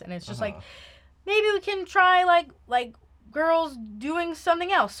sex, and it's just like, maybe we can try like girls doing something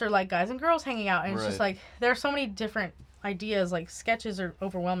else, or like guys and girls hanging out, and it's just like there are so many different ideas. Like sketches are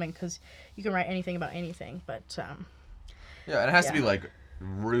overwhelming because you can write anything about anything, but yeah, and it has to be like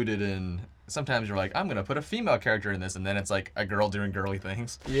rooted in. Sometimes you're like, I'm gonna put a female character in this, and then it's like a girl doing girly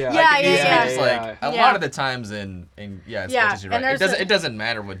things. Yeah. It's like a lot of the times in sketches, you're right. It doesn't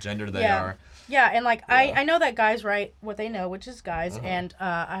matter what gender they are. Yeah, and like I know that guys write what they know, which is guys, and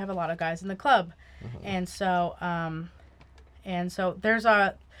I have a lot of guys in the club, and so there's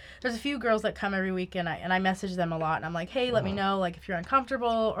a few girls that come every week, and I message them a lot, and I'm like, hey, let me know like if you're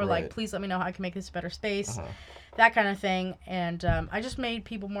uncomfortable, or like please let me know how I can make this a better space. That kind of thing, and I just made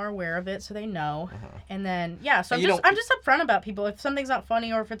people more aware of it so they know, and then so I'm just upfront about people. If something's not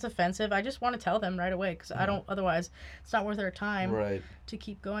funny or if it's offensive, I just want to tell them right away, because I don't, otherwise it's not worth their time to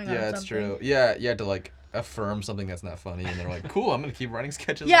keep going on something. Yeah, it's true. Yeah, you had to like affirm something that's not funny, and they're like, cool, I'm gonna keep writing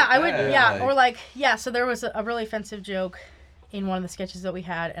sketches. I would, or like so there was a really offensive joke in one of the sketches that we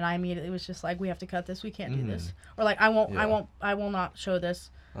had, and I immediately was just like, we have to cut this, we can't do this, or like I will not show this.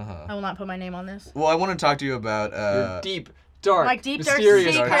 I will not put my name on this. Well, I want to talk to you about your deep, dark, my deep,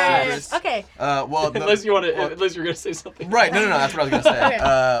 mysterious dark secrets. Okay. Unless you're gonna say something. Right. No. That's what I was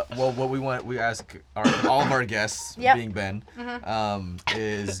gonna say. Well, what we ask all of our guests, being Ben,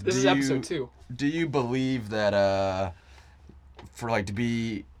 is this is episode 2. Do you believe that for like to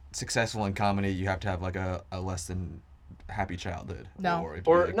be successful in comedy, you have to have like a less than happy childhood? No.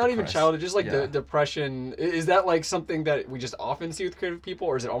 Or not even childhood, just like the depression. Is that like something that we just often see with creative people,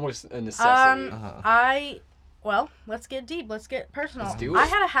 or is it almost a necessity? Well, let's get deep. Let's get personal. Let's do it. I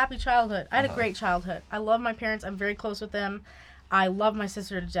had a happy childhood. I had a great childhood. I love my parents. I'm very close with them. I love my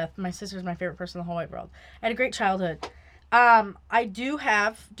sister to death. My sister's my favorite person in the whole wide world. I had a great childhood. I do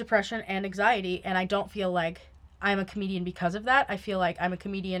have depression and anxiety, and I don't feel like I'm a comedian because of that. I feel like I'm a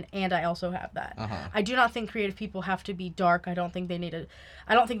comedian and I also have that. I do not think creative people have to be dark. I don't think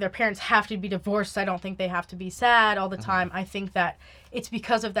their parents have to be divorced. I don't think they have to be sad all the time. I think that it's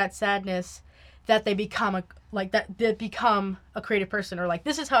because of that sadness that they become a creative person, or like,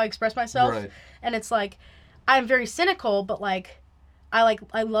 this is how I express myself. Right. And it's like, I'm very cynical, but like,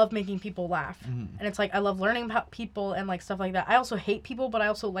 I love making people laugh. And it's like, I love learning about people and like stuff like that. I also hate people, but I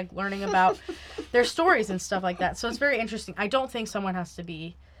also like learning about their stories and stuff like that. So it's very interesting. I don't think someone has to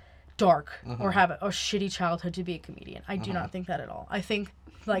be dark or have a shitty childhood to be a comedian. I do not think that at all. I think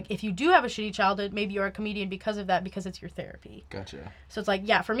like if you do have a shitty childhood, maybe you're a comedian because of that, because it's your therapy. Gotcha. So it's like,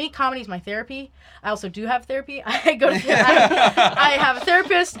 for me, comedy's my therapy. I also do have therapy. I have a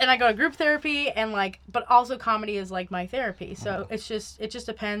therapist, and I go to group therapy, and like, but also comedy is like my therapy. So it just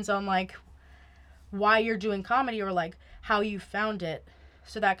depends on like why you're doing comedy, or like how you found it.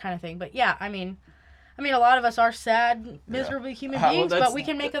 So that kind of thing. But I mean, a lot of us are sad, miserable human beings, but we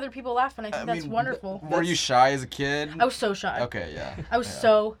can make other people laugh, and I think that's wonderful. Were you shy as a kid? I was so shy. Okay, yeah. I was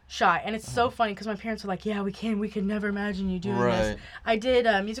so shy, and it's so funny because my parents were like, we could never imagine you doing this. I did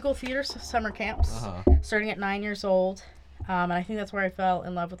musical theater summer camps, starting at 9 years old. And I think that's where I fell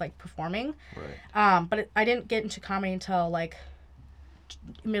in love with like performing. Right. But I didn't get into comedy until like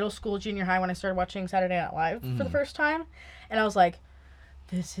middle school, junior high, when I started watching Saturday Night Live for the first time, and I was like,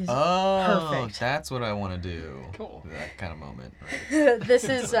 this is perfect. That's what I want to do. Cool. That kind of moment. Right? This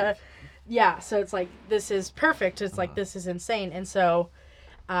is so it's like, this is perfect. It's like, this is insane. And so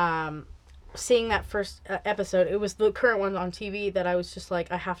seeing that first episode, it was the current one on TV that I was just like,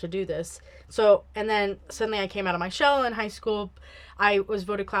 I have to do this. So, and then suddenly I came out of my shell in high school. I was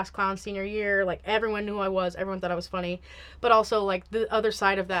voted class clown senior year. Like, everyone knew who I was. Everyone thought I was funny. But also, like, the other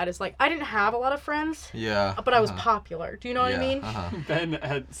side of that is, like, I didn't have a lot of friends. Yeah. But I was popular. Do you know what I mean? Ben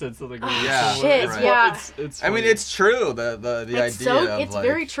had said something. Yeah. Shit, right. yeah. It's I mean, it's true. The it's idea of, it's like,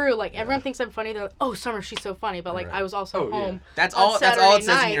 very true. Like, everyone thinks I'm funny. They're like, oh, Summer, she's so funny. But, like, Right. I was also home. That's on all. That's all it Saturday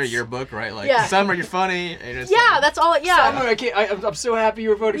says in your nights. yearbook, right? Like, Yeah. Summer, you're funny. And it's Yeah, like, that's all. Yeah. Summer, I'm so happy you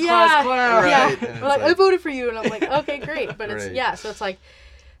were voted Yeah. class clown. Yeah. Right. And it's We're like, I like- voted for you, and I'm like, okay, great. But it's Right.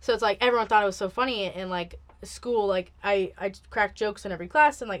 so it's like everyone thought I was so funny, and like school, like I cracked jokes in every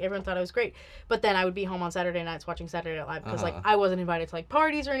class, and like everyone thought I was great. But then I would be home on Saturday nights watching Saturday Night Live because like I wasn't invited to like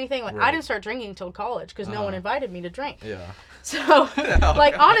parties or anything. Like I Right. didn't start drinking until college because no one invited me to drink. Yeah. So Oh,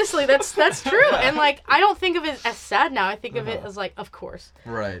 like God. honestly, that's true, and like I don't think of it as sad now. I think of it as like, of course.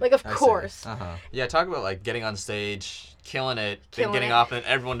 Right. Like, of I see. course. Yeah, talk about like getting on stage, killing it, then Killing getting it. off, and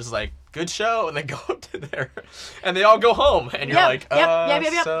everyone is like, good show, and they go up to there, and they all go home, and you're Yep, like,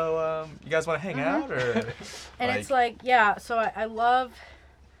 yep. so you guys want to hang out, or? And it's like, yeah, so I love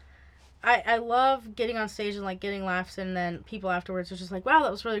getting on stage and like getting laughs, and then people afterwards are just like, wow,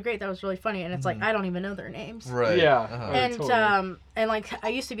 that was really great, that was really funny, and it's like, I don't even know their names. Right. Yeah. And Totally. and like I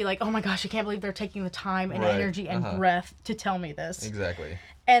used to be like, oh my gosh, I can't believe they're taking the time and Right. energy and breath to tell me this. Exactly.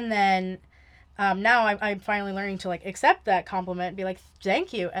 And then now I'm finally learning to like accept that compliment and be like,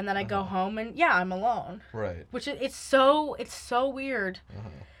 thank you, and then I go home and yeah, I'm alone. Right. Which it's so weird.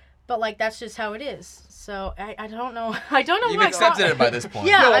 But like that's just how it is. So I don't know. I don't know You've what accepted it by this point.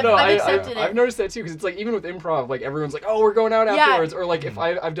 Yeah. I've I, accepted it. I've noticed that too, because it's like even with improv, like everyone's like, "Oh, we're going out Yeah. afterwards," or like if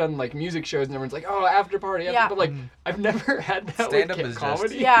I've done like music shows and everyone's like, "Oh, after party," Yeah. but like I've never had that Stand-up with is just-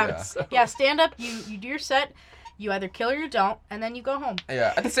 comedy. Yeah. So- Yeah, stand up, you do your set, you either kill or you don't, and then you go home.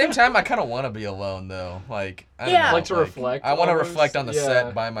 Yeah. At the same time, I kind of want to be alone though. Like, I don't Yeah. know, Like to reflect I want to almost. reflect on the Yeah.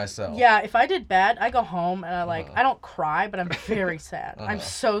 set by myself. Yeah, if I did bad, I go home and I don't cry, but I'm very sad. I'm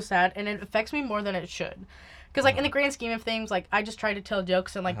so sad, and it affects me more than it should. Because, like, in the grand scheme of things, like, I just tried to tell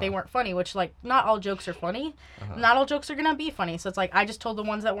jokes and, like, they weren't funny, which, like, not all jokes are funny. Not all jokes are going to be funny. So it's like, I just told the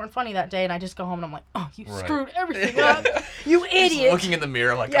ones that weren't funny that day, and I just go home and I'm like, oh, you Right. screwed everything up. You Just idiot. looking in the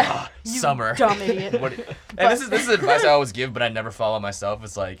mirror like, Yeah. You Summer. dumb idiot. What, and this is advice I always give, but I never follow myself.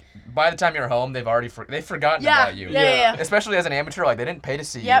 It's like, by the time you're home, they've forgotten Yeah. about you. Yeah. Especially as an amateur, like they didn't pay to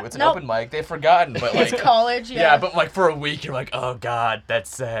see Yep, you. It's an nope. open mic. They've forgotten, but like It's college, yeah, but like for a week, you're like, oh god, that's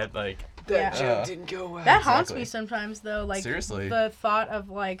sad. Like That Yeah. joke didn't go well. That haunts Exactly. me sometimes, though. Like, Seriously. the thought of,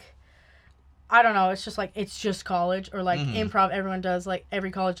 like, I don't know, it's just, like, it's just college. Or, like, improv, everyone does, like,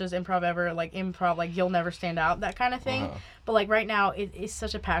 every college does improv ever. Like, improv, like, you'll never stand out, that kind of thing. But, like, right now, it's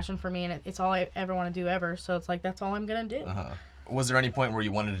such a passion for me, and it's all I ever want to do ever. So it's, like, that's all I'm going to do. was there any point where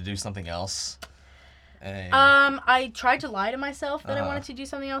you wanted to do something else? And, I tried to lie to myself that I wanted to do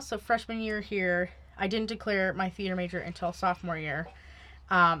something else. So freshman year here, I didn't declare my theater major until sophomore year.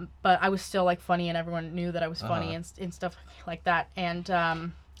 But I was still, like, funny, and everyone knew that I was funny and stuff like that. And,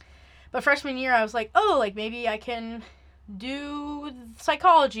 but freshman year, I was like, oh, like, maybe I can do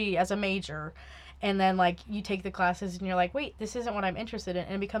psychology as a major. And then, like, you take the classes, and you're like, wait, this isn't what I'm interested in.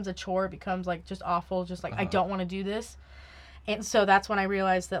 And it becomes a chore. It becomes, like, just awful. Just, like, I don't want to do this. And so that's when I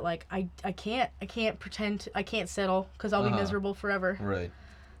realized that, like, I can't pretend, I can't settle, because I'll be miserable forever. right.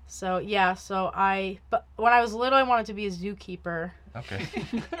 So, yeah, but when I was little, I wanted to be a zookeeper. Okay.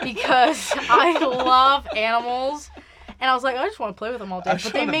 Because I love animals, and I was like, I just want to play with them all day. I But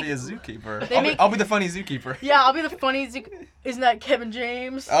just they want to make, be a zookeeper. they make- I'll be the funny zookeeper. yeah, I'll be the funny isn't that Kevin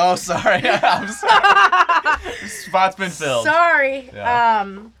James? Oh, sorry. I'm sorry. Spot's been filled. Sorry. Yeah.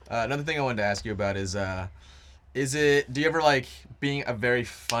 Another thing I wanted to ask you about is do you ever like being a very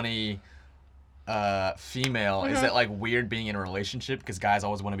funny female? Is it like weird being in a relationship because guys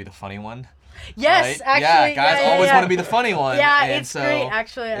always want to be the funny one? Yes, Right? actually. Yeah, guys always want to be the funny one. Yeah, and it's so great,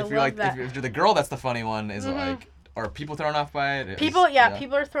 actually. I if you're love like that. if you're the girl that's the funny one, is it like are people thrown off by it? People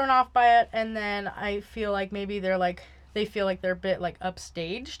are thrown off by it, and then I feel like maybe they feel like they're a bit like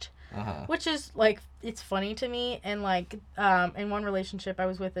upstaged, which is like, it's funny to me. And like in one relationship I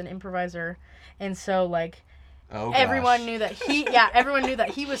was with an improviser, and so like Oh, everyone knew that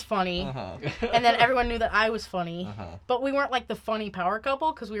he was funny. And then everyone knew that I was funny. But we weren't like the funny power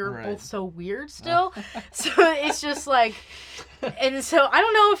couple because we were both so weird still. So it's just like, and so I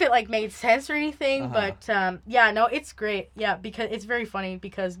don't know if it like made sense or anything, but no, it's great. Yeah, because it's very funny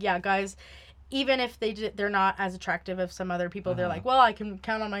because guys, even if they're not as attractive as some other people, they're like, well, I can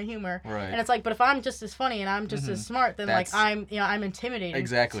count on my humor. Right. And it's like, but if I'm just as funny and I'm just as smart, then like I'm intimidating.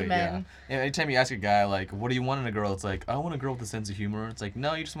 Exactly. To men. Yeah. Anytime you ask a guy like, what do you want in a girl? It's like, I want a girl with a sense of humor. It's like,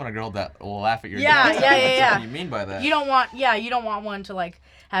 no, you just want a girl that will laugh at your jokes. Yeah. What do you mean by that? You don't want one to like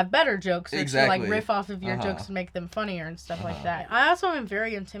have better jokes or to like riff off of your jokes and make them funnier and stuff like that. I also am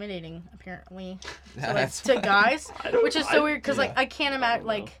very intimidating apparently. So like to guys, which is so weird because like I can't imagine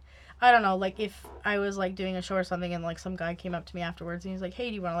like. I don't know, like, if I was, like, doing a show or something and, like, some guy came up to me afterwards and he's like, hey,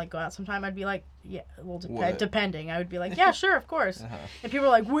 do you want to, like, go out sometime? I'd be like, yeah, well, depending. I would be like, yeah, sure, of course. And people are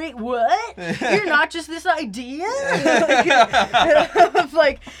like, wait, what? You're not just this idea?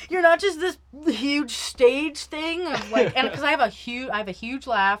 Like, you're not just this huge stage thing? Of, like, and because I have a huge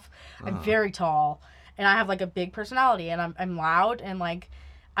laugh. I'm very tall. And I have, like, a big personality. And I'm loud and, like...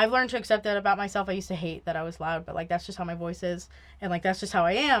 I've learned to accept that about myself. I used to hate that I was loud, but, like, that's just how my voice is. And, like, that's just how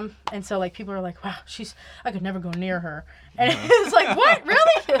I am. And so, like, people are like, wow, I could never go near her. And it's like, what?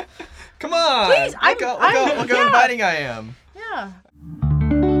 Really? Come on. Please. Look how inviting I am. Yeah.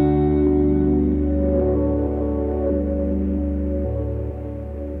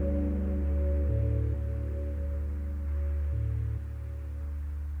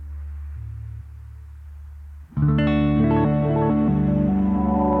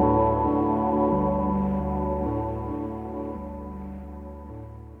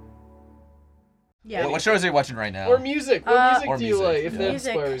 Yeah. What shows are you watching right now? Or music. What music do you like? If that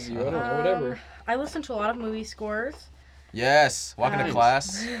music. inspires you, I don't know, whatever. I listen to a lot of movie scores. Yes. Walking to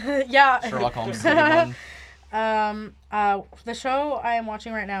class. Yeah. Sherlock Holmes is a good one. The show I am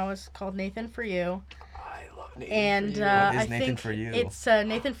watching right now is called Nathan For You. I love Nathan And For You. What is I Nathan think For You? it's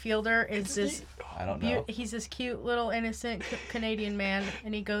Nathan Fielder is this. I don't know. He's this cute little innocent Canadian man,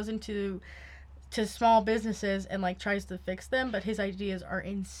 and he goes into small businesses and like tries to fix them, but his ideas are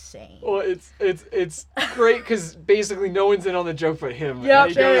insane. Well, it's great because basically no one's in on the joke but him. Yep, And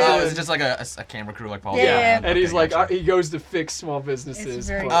he goes Oh, in- is it just like a camera crew like Paul? Yeah. And he's like, gotcha. he goes to fix small businesses. It's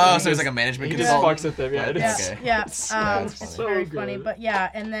very but Oh, he so he's just- like a management he just consultant. fucks at them. Yeah, it's, Okay. Yeah, it's so very good. funny. But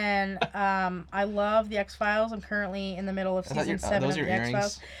yeah, and then I love the X-Files. I'm currently in the middle of Is that season your, 7 those of your the earrings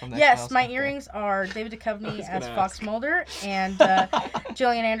X-Files. from the Yes, X-Files? my Okay. earrings are David Duchovny was as gonna Fox ask. Mulder and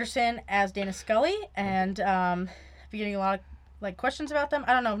Gillian Anderson as Dana Scully, and be getting a lot of like questions about them.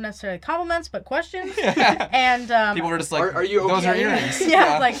 I don't know if necessarily compliments, but questions. And People were just like, Are you those are okay? earrings.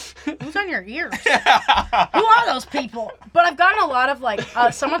 yeah, like who's on your ears? Who are those people? But I've gotten a lot of like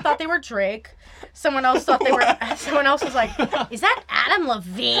someone thought they were Drake. Someone else thought they were. Someone else was like, "Is that Adam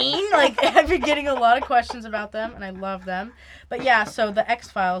Levine?" Like I've been getting a lot of questions about them, and I love them. But yeah, so the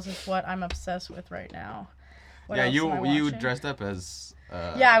X-Files is what I'm obsessed with right now. What Yeah, else am I you watching? dressed up as.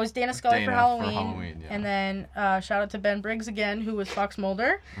 Yeah, I was Dana Scully for Dana for Halloween. Halloween, yeah. And then shout out to Ben Briggs again, who was Fox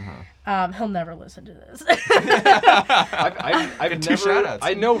Mulder. He'll never listen to this. I've Two never. shout-outs.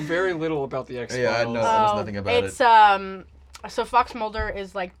 I know very little about the X-Files. Yeah, I know almost nothing about it's, it. So Fox Mulder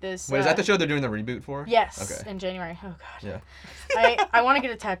is like this. Wait, is that the show they're doing the reboot for? Yes, Okay. in January. Oh god. Yeah. I want to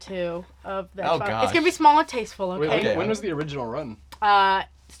get a tattoo of the Oh, X-Files. gosh. It's gonna be small and tasteful. Wait, Okay. when was the original run?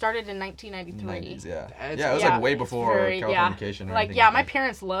 Started in 1993. 90s, yeah. That's- Yeah, it was Yeah, like way it's before very- Californication or Like anything yeah, like my that.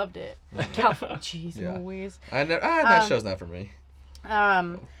 parents loved it. California, jeez, Yeah. Louise. That show's not for me.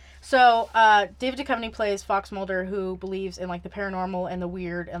 So David Duchovny plays Fox Mulder, who believes in like the paranormal and the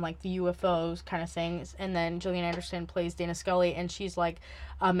weird and like the UFOs kind of things. And then Gillian Anderson plays Dana Scully, and she's like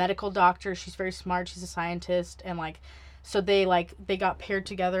a medical doctor. She's very smart. She's a scientist, and like so they got paired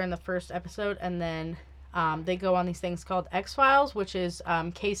together in the first episode, and then they go on these things called X-Files, which is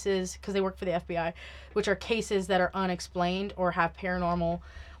cases because they work for the FBI, which are cases that are unexplained or have paranormal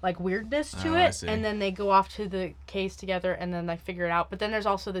like weirdness to I it, see. and then they go off to the case together and then they figure it out. But then there's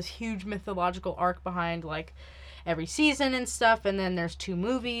also this huge mythological arc behind like every season and stuff, and then there's 2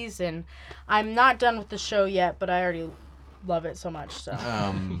 movies, and I'm not done with the show yet, but I already love it so much. So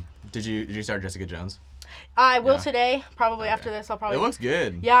Did you start Jessica Jones? I will Yeah. today. Probably after this, I'll probably. It looks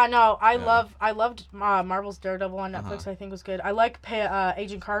good. Yeah, no, I loved Marvel's Daredevil on Netflix. I think was good. I like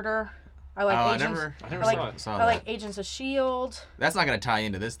Agent Carter. I like I Agents. never like- saw I that. like Agents of S.H.I.E.L.D. That's not gonna tie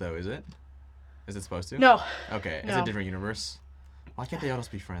into this though, is it? Is it supposed to? No. Okay, it's No. a different universe. Why can't they all just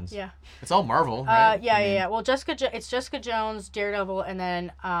be friends? Yeah. It's all Marvel, right? Yeah. Well, it's Jessica Jones, Daredevil, and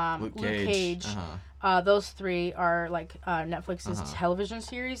then Luke Luke Cage. Uh-huh. Those 3 are like Netflix's Uh-huh. television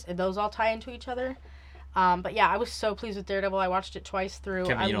series, and those all tie into each other. But yeah, I was so pleased with Daredevil. I watched it twice through.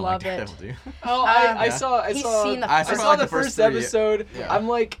 Kevin, I you don't love like it. Daredevil, do you? Oh, I saw the first episode. Yeah. I'm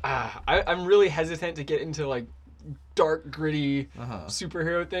like, I'm really hesitant to get into like dark, gritty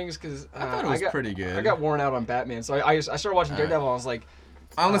superhero things because I thought it was pretty good. I got worn out on Batman, so I started watching Daredevil. And I was like,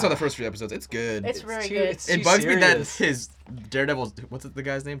 I only saw the first 3 episodes. It's good. It's very good. It bugs me that his Daredevil's, what's the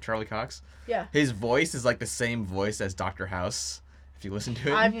guy's name? Charlie Cox? Yeah. His voice is like the same voice as Dr. House. If you listen to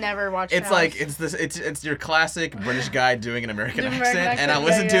it. I've never watched It's House. like, it's your classic British guy doing an American Doing accent. American And I accent,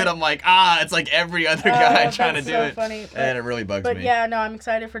 listen to yeah. it, I'm like, it's like every other guy trying to that's do so it. funny. And it really bugs But me. yeah, no, I'm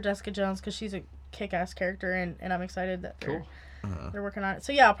excited for Jessica Jones because she's a kick-ass character, and I'm excited that they're working on it.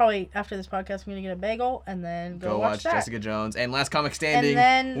 So yeah, I'll probably, after this podcast, I'm going to get a bagel and then go watch that. Jessica Jones and Last Comic Standing,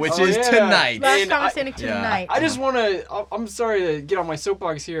 then- which is tonight. Last And Comic Standing tonight. I just want to. I'm sorry to get on my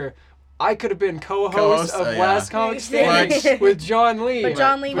soapbox here. I could have been co-host Co-host, of yeah. Last Comic Standing with John Lee. But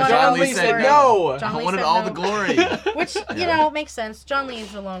John Lee But wanted John all Lee the said glory. no. John I Lee wanted said all no. the glory. Which, you know, makes sense. John Lee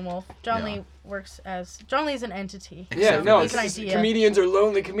is a lone wolf. John Lee works as... John Lee's an entity. Yeah, no, He's an idea. comedians are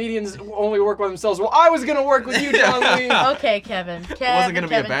lonely. Comedians only work by themselves. Well, I was gonna work with you, John Lee. Okay, Kevin. It wasn't going to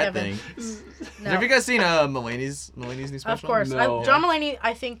be a bad Kevin. thing. No. Have you guys seen Mulaney's new special? Of course. No. John Mulaney,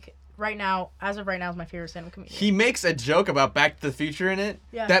 I think, as of right now, is my favorite stand-up comedian. He makes a joke about Back to the Future in it.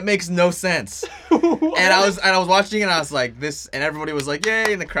 Yeah. That makes no sense. And I was watching it and I was like, this, and everybody was like,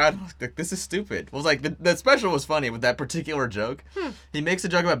 yay, in the crowd. I was like, this is stupid. It was like, the special was funny with that particular joke. He makes a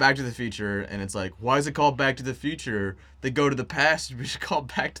joke about Back to the Future and it's like, why is it called Back to the Future? They go to the past, we should call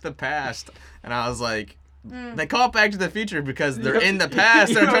it Back to the Past. And I was like, they call it Back to the Future because they're in the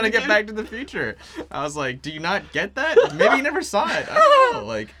past. They're trying to get back to the future. I was like, do you not get that? Maybe you never saw it. I don't know.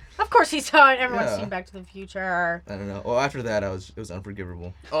 Like, Of course he saw it. Everyone's Yeah. seen Back to the Future. I don't know. Well, after that, it was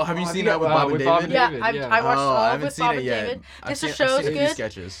unforgivable. Oh, have you I seen think that with Bob and with David? Bob and Yeah, David, I yeah. watched I all haven't with seen Bob it and yet. David. I've Mr. seen Show's a few good.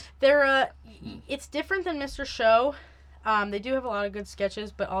 sketches. They're it's different than Mr. Show. They do have a lot of good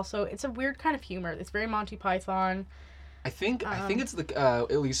sketches, but also it's a weird kind of humor. It's very Monty Python. I think it's the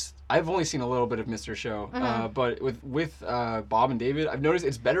at least I've only seen a little bit of Mr. Show, but with Bob and David, I've noticed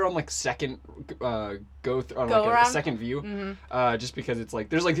it's better on like second go around? a second view, Mm-hmm. just because it's like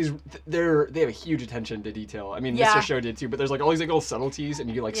there's like these they have a huge attention to detail. I mean, Yeah. Mr. Show did too, but there's like all these like little subtleties, and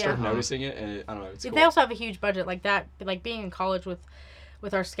you like start Yeah. noticing it, and I don't know. It's cool. They also have a huge budget like that. Like being in college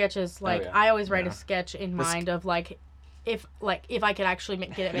with our sketches, like yeah. I always write Yeah. a sketch in mind of like if I could actually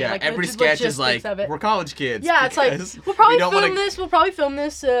get it made. Yeah, like, every the sketch is logistics like, of it. we're college kids. Yeah, it's like because we'll probably we don't film wanna- this. We'll probably film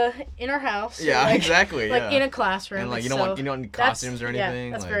this in our house. Yeah, like, exactly. Like yeah. in a classroom. And like so you don't need that's- costumes or anything.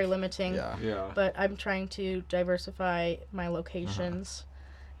 Yeah, that's like, very limiting. Yeah. Yeah. But I'm trying to diversify my locations,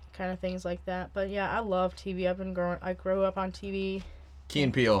 kind of things like that. But yeah, I love TV. I grew up on TV. Key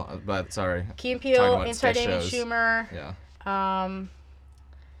and Peele, but sorry. Key and Talking Peele, about Inside sketch Amy shows. Schumer. Yeah.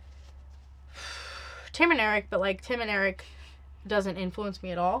 Tim and Eric, but like Tim and Eric doesn't influence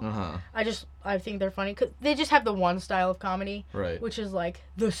me at all. I think they're funny because they just have the one style of comedy, Right. which is like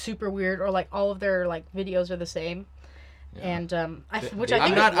the super weird, or like all of their like videos are the same. Yeah. And I think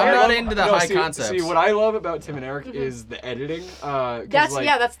I'm not is into the high concepts. See, what I love about Tim and Eric is the editing. 'Cause, like,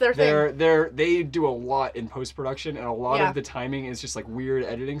 that's their thing. They do a lot in post production, and a lot Yeah. of the timing is just like weird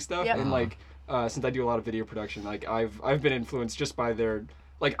editing stuff. Yep. And like since I do a lot of video production, like I've been influenced just by their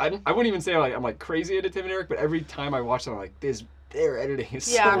like I wouldn't even say like I'm like crazy into Tim and Eric, but every time I watch them, I'm like their editing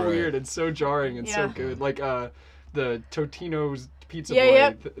is Yeah. so Right. weird and so jarring and so Yeah. good. Like the Totino's Pizza Yeah, Boy yeah.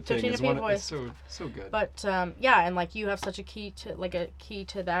 thing Totino is one. Pizza Boy. It's so good. But yeah, and like you have such a key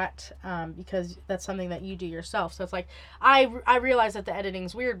to that because that's something that you do yourself. So it's like I realize that the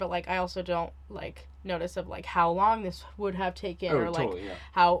editing's weird, but like I also don't like notice of like how long this would have taken or like totally, yeah.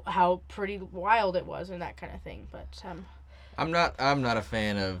 how pretty wild it was and that kind of thing. But I'm not a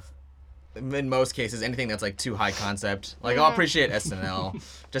fan of, in most cases, anything that's like too high concept. Like I'll appreciate SNL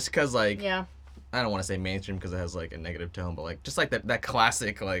just because like yeah. I don't want to say mainstream because it has like a negative tone, but like just like that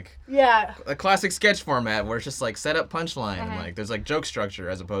classic like Yeah. a classic sketch format where it's just like set up punchline and like there's like joke structure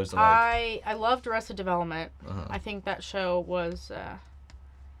as opposed to like I loved Arrested Development. Uh-huh. I think that show was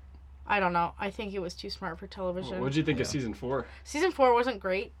I don't know. I think it was too smart for television. What did you think of season 4? Season 4 wasn't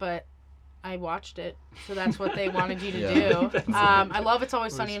great, but I watched it, so that's what they wanted you to Yeah. do. I love It's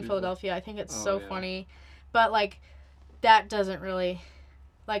Always Sunny in Philadelphia. I think it's so funny, but like that doesn't really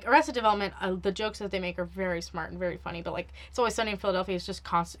like Arrested Development. The jokes that they make are very smart and very funny, but like It's Always Sunny in Philadelphia is just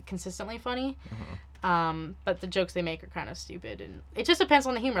consistently funny. But the jokes they make are kind of stupid, and it just depends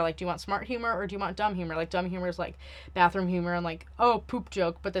on the humor. Like, do you want smart humor or do you want dumb humor? Like, dumb humor is like bathroom humor and like, oh, poop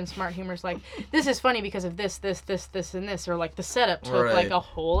joke, but then smart humor is like, this is funny because of this, and this, or like the setup took like a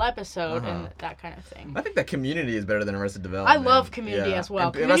whole episode and that kind of thing. I think that Community is better than Arrested Development. I love Community as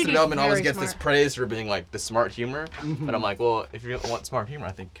well. And Arrested Development always gets this praise for being like the smart humor, but I'm like, well, if you want smart humor,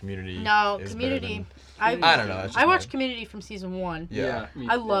 I think Community. No, is Community. I don't know. I watched Community from season 1. Yeah.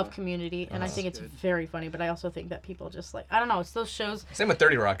 I love Community, and I think it's very funny, but I also think that people just like, I don't know, it's those shows. Same with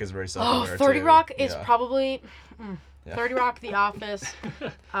 30 Rock is very self-aware. 30 Rock is probably 30 Rock, The Office.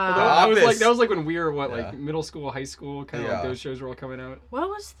 That was like when we were like middle school, high school, kind of like those shows were all coming out. What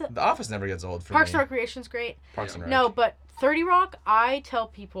was The Office never gets old for Parks me. and Recreation's great. Parks and Rec. No, but 30 Rock, I tell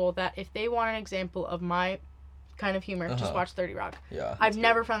people that if they want an example of my kind of humor, just watch 30 Rock. Yeah. I've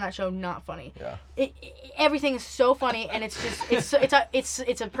never found that show not funny. Yeah. Everything is so funny, and it's just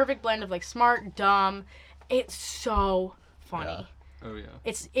it's a perfect blend of like smart, dumb. It's so funny. Yeah. Oh yeah.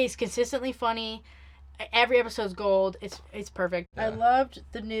 It's consistently funny. Every episode's gold. It's perfect. Yeah. I loved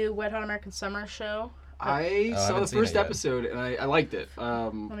the new Wet Hot American Summer show. I saw the first episode and I liked it.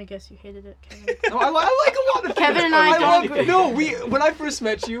 Let me guess, you hated it, Kevin. No, I like a lot of things. Kevin and I don't agree. No, when I first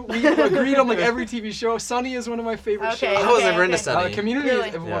met you, we agreed on like every TV show. Sunny is one of my favorite shows. I was never into Sunny. Community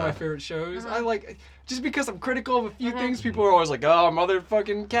is one of my favorite shows. I like, just because I'm critical of a few things, people are always like, oh,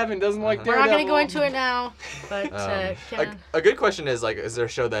 motherfucking Kevin doesn't like Daredevil. We're not going to go into it now, but Kevin. A good question is, like, is there a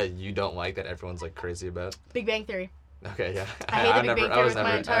show that you don't like that everyone's, like, crazy about? Big Bang Theory. Okay, yeah. I hate the Big Bang Theory with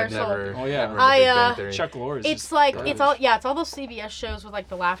my entire soul. Oh yeah, Chuck Lorre. It's like it's all those CBS shows with like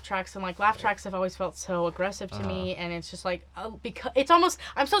the laugh tracks, and like laugh tracks have always felt so aggressive to me, and it's just like because it's almost,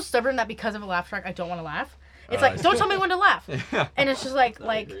 I'm so stubborn that because of a laugh track I don't want to laugh. It's like, don't tell me when to laugh. And it's just like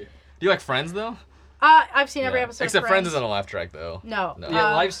Do you like Friends though? I've seen every episode. Except of Friends isn't a laugh track though. No.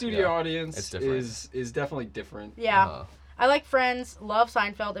 Yeah, live studio audience is definitely different. Yeah. I like Friends, love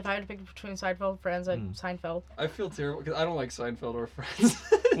Seinfeld. If I had to pick between Seinfeld and Friends, I'd Seinfeld. I feel terrible because I don't like Seinfeld or Friends.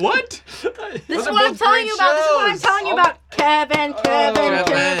 What? This is what I'm telling you about. This is what I'm telling you about. Kevin.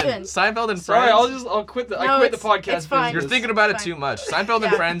 Seinfeld and Friends. Sorry, I'll quit the podcast. It's fine. You're thinking about it too much. Seinfeld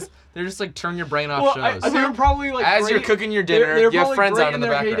and Friends, they're just like turn your brain off shows. They were probably like as you're cooking your dinner, you have Friends on in the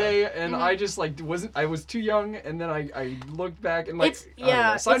background. Heyday, and I just like I was too young, and then I looked back and like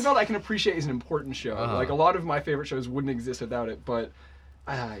Seinfeld I can appreciate is an important show. Like a lot of my favorite shows wouldn't exist without it, but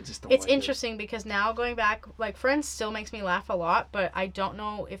I just don't. It's interesting because now going back, like Friends still makes me laugh a lot, but I don't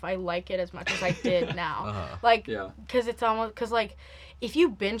know if I like it as much as I did now. Like, because it's almost like. If you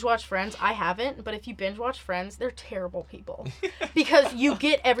binge watch Friends, I haven't, but if you binge watch Friends, they're terrible people. Because you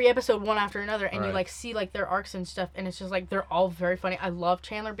get every episode one after another, and you like see like their arcs and stuff, and it's just like they're all very funny. I love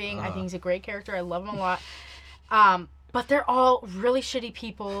Chandler Bing. I think he's a great character. I love him a lot. But they're all really shitty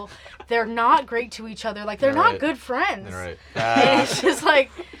people. They're not great to each other. Like they're not good friends. Right. And it's just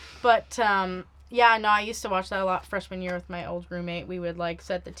like, but yeah, no, I used to watch that a lot freshman year with my old roommate. We would like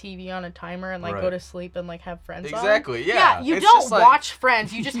set the TV on a timer and like go to sleep and like have Friends on. Exactly, yeah. Yeah, you don't watch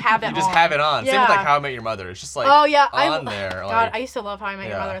Friends, you just have it on. You just have it on. Yeah. Same with like How I Met Your Mother. It's just like on there. God, I used to love How I Met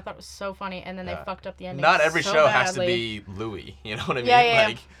Your Mother. I thought it was so funny, and then they fucked up the ending. Not every so show badly. has to be Louis. You know what I mean? Yeah.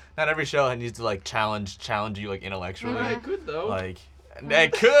 Like, not every show needs to like challenge you like intellectually. It could though. Like.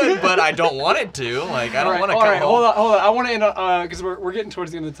 It could, but I don't want it to. Like, I don't want to come home. Hold on. I want to end on, because we're getting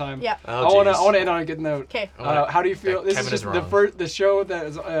towards the end of the time. Yeah. I want to end on a good note. Okay. How do you feel? This Kevin is just the show that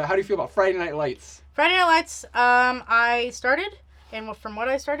is, how do you feel about Friday Night Lights? Friday Night Lights, I started, and from what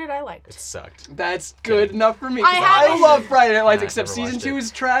I started, I liked. It sucked. That's good enough for me. I love Friday Night Lights, except never season 2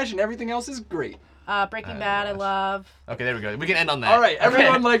 is trash, and everything else is great. Breaking Bad, I love. Okay, there we go. We can end on that. All right,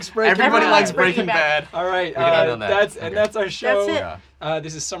 everyone likes Breaking Bad. Everybody likes Breaking Bad. All right, we can end on that. That's our show. That's it.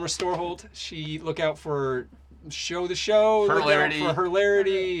 This is Summer Storholt. Look out for the show. Hilarity. Look out for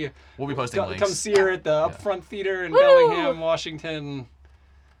Hilarity. We'll be posting links. Come see her at the Upfront Theater in Bellingham, Washington.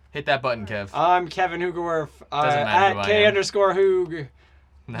 Hit that button, Kev. I'm Kevin Hoogerwerf. Doesn't matter at K_Hoog.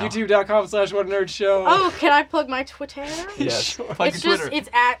 No. YouTube.com/WhatANerdShow. Oh, can I plug my Twitter? Yes. Sure. It's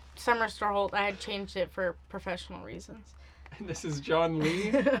at Summer Storholt. I had changed it for professional reasons. And this is John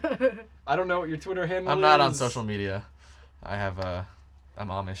Lee. I don't know what your Twitter handle is. I'm not on social media. I'm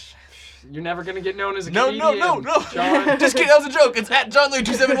Amish. You're never gonna get known as a No, comedian. no. John. Just kidding. That was a joke. It's at John Lee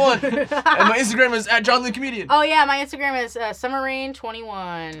 271, and my Instagram is at John Lee Comedian. Oh yeah, my Instagram is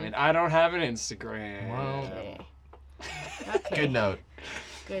SummerRain21. And I don't have an Instagram. Well, Okay. Good note.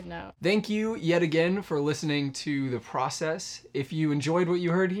 Good note. Thank you yet again for listening to The Process. If you enjoyed what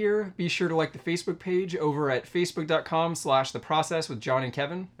you heard here, be sure to like the Facebook page over at facebook.com/theprocess with John and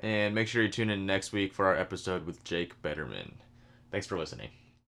Kevin. And make sure you tune in next week for our episode with Jake Betterman. Thanks for listening.